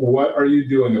wrong. What are you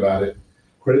doing about it?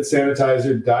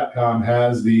 CreditSanitizer.com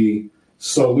has the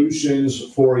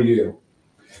solutions for you.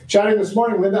 Chatting this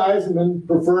morning, Linda Eisenman,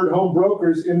 Preferred Home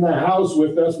Brokers, in the house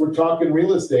with us. We're talking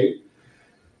real estate.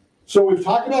 So we've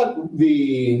talked about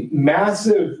the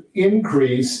massive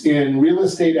increase in real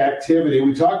estate activity.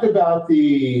 We talked about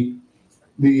the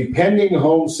pending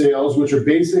home sales, which are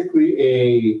basically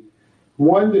a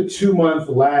 1 to 2 month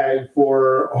lag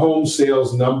for home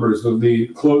sales numbers of the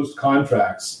closed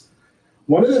contracts.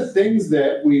 One of the things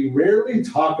that we rarely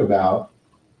talk about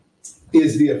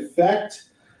is the effect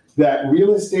that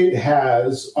real estate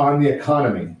has on the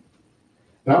economy.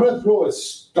 And I'm going to throw a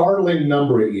startling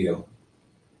number at you.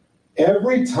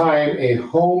 Every time a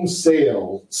home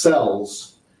sale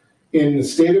sells in the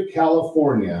state of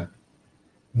California,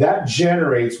 that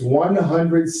generates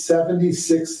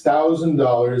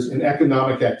 $176,000 in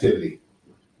economic activity.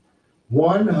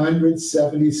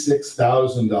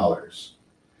 $176,000.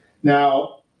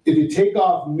 Now, if you take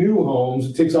off new homes,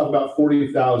 it takes off about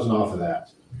 $40,000 off of that.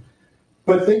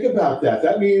 But think about that.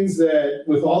 That means that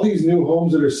with all these new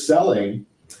homes that are selling,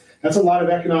 that's a lot of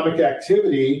economic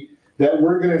activity that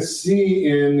we're going to see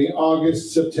in the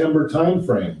August, September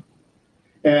timeframe.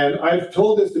 And I've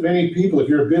told this to many people. If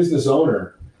you're a business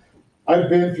owner, I've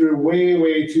been through way,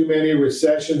 way too many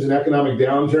recessions and economic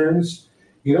downturns.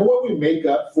 You know what we make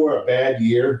up for a bad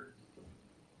year?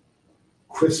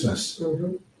 Christmas.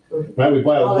 Mm-hmm. Mm-hmm. Right? We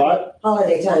buy a lot.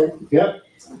 Holiday time. Yep.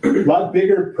 A lot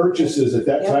bigger purchases at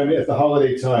that time, at the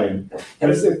holiday time. And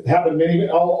it happened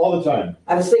all the time.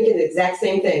 I was thinking the exact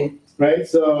same thing. Right?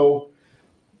 So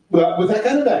with that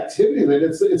kind of activity, then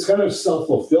it's kind of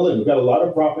self-fulfilling. We've got a lot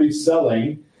of properties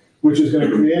selling, which is going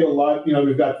to create a lot.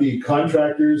 We've got the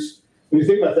contractors. When you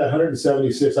think about that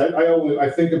 176, I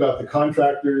think about the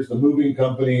contractors, the moving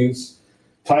companies,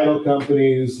 title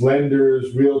companies,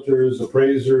 lenders, realtors,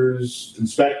 appraisers,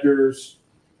 inspectors.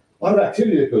 A lot of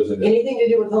activity that goes into it. Anything to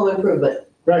do with home improvement.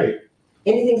 Right.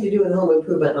 Anything to do with home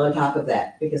improvement on top of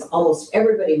that, because almost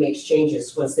everybody makes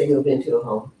changes once they move into a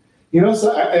home.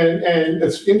 So and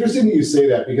it's interesting that you say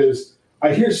that, because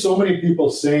I hear so many people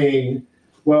saying,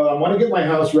 well, I want to get my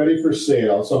house ready for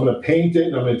sale, so I'm going to paint it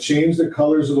and I'm going to change the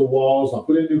colors of the walls. I'll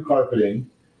put in new carpeting.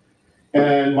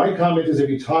 And my comment is, have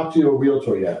you talked to a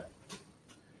realtor yet?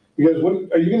 Because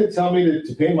are you going to tell me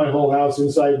to paint my whole house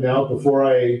inside and out before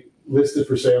I list it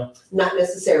for sale? Not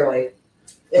necessarily.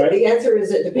 Right? The answer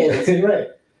is it depends. Right.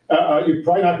 You're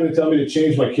probably not going to tell me to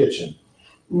change my kitchen.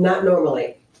 Not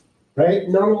normally. Right?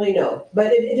 Normally, no.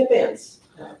 But it depends.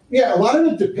 Yeah, a lot of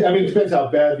it depends. I mean, it depends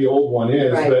how bad the old one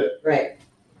is. Right, but right.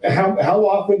 How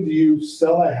often do you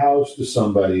sell a house to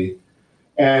somebody,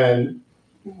 and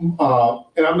I'm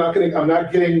not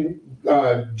getting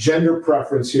gender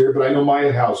preference here, but I know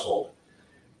my household.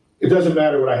 It doesn't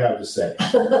matter what I have to say,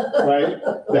 right?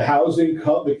 The housing,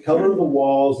 the color of the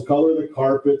walls, the color of the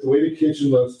carpet, the way the kitchen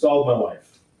looks, it's all my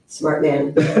wife. Smart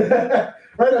man.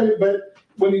 Right, but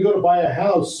when you go to buy a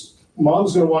house,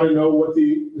 mom's going to want to know what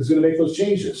is going to make those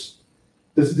changes.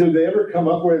 Do they ever come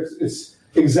up where it's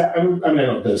exact? I mean, I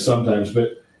know it does sometimes,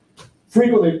 but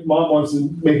frequently mom wants to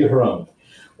make it her own.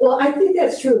 Well, I think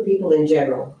that's true of people in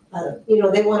general.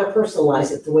 They want to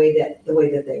personalize it the way that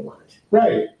they want.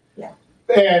 Right. Yeah.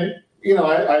 And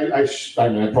I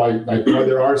probably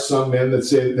there are some men that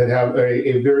have a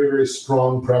very, very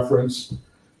strong preference,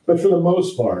 but for the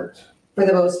most part. For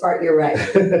the most part, you're right.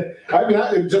 I mean,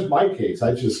 just my case,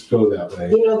 I just go that way.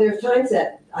 There's times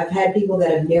that I've had people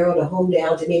that have narrowed a home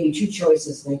down to maybe two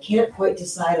choices, and they can't quite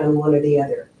decide on one or the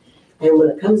other. And when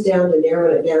it comes down to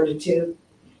narrowing it down to two,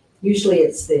 usually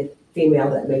it's the female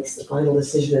that makes the final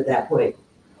decision at that point.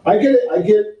 I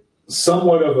get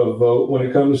somewhat of a vote when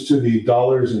it comes to the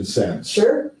dollars and cents.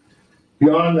 Sure.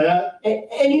 Beyond that,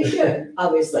 and you should,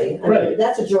 obviously. I mean,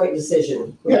 that's a joint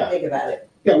decision when you think about it.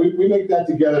 Yeah, we make that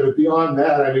together. But beyond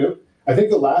that, I mean, I think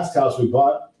the last house we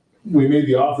bought, we made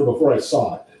the offer before I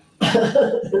saw it.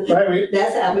 Right? I mean,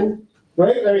 that's happened.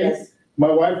 Right? I mean,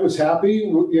 my wife was happy,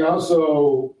 you know,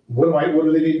 so what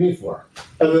do they need me for?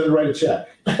 Other than to write a check.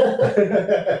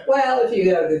 Well, if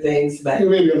you got other things, but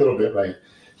maybe a little bit, right?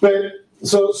 But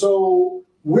so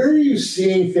where are you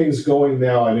seeing things going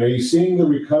now? I mean, are you seeing the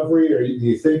recovery? Or do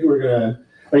you think are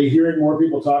you hearing more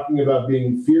people talking about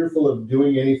being fearful of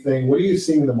doing anything? What are you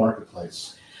seeing in the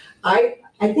marketplace? I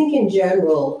think in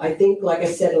general, like I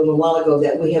said a little while ago,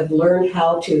 that we have learned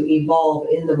how to evolve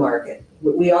in the market.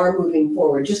 We are moving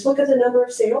forward. Just look at the number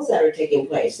of sales that are taking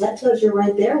place. That tells you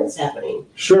right there what's happening.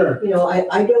 Sure. You know,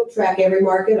 I don't track every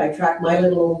market. I track my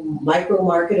little micro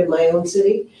market in my own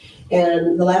city.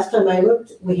 And the last time I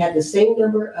looked, we had the same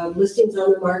number of listings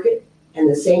on the market and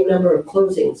the same number of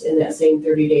closings in that same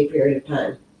 30-day period of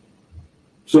time.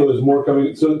 So there's more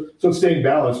coming. So it's staying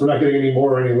balanced. We're not getting any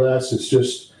more or any less. It's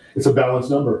a balanced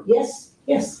number. Yes.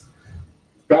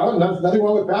 Balance. Nothing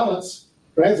wrong with balance,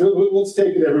 right? So let's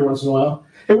take it every once in a while.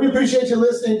 And we appreciate you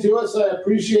listening to us. I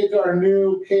appreciate our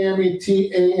new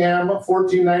KMET AM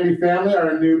 1490 family,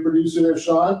 our new producer there,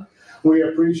 Sean. We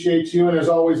appreciate you. And as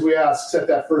always, we ask, set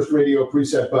that first radio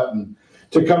preset button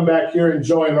to come back here and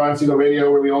join Ron Siegel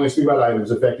Radio, where we only speak about items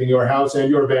affecting your house and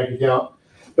your bank account.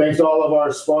 Thanks to all of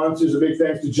our sponsors. A big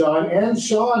thanks to John and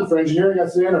Sean for engineering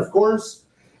us in. Of course,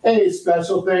 a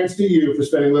special thanks to you for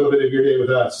spending a little bit of your day with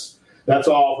us. That's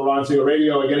all for Ron Siegel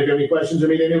Radio. Again, if you have any questions or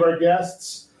meet any of our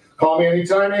guests, call me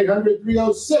anytime,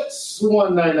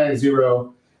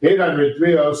 800-306-1990,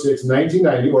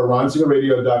 800-306-1990, or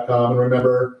ronsiegelradio.com. And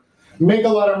remember, make a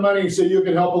lot of money so you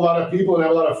can help a lot of people and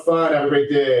have a lot of fun. Have a great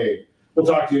day. We'll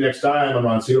talk to you next time on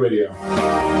Ron Siegel Radio.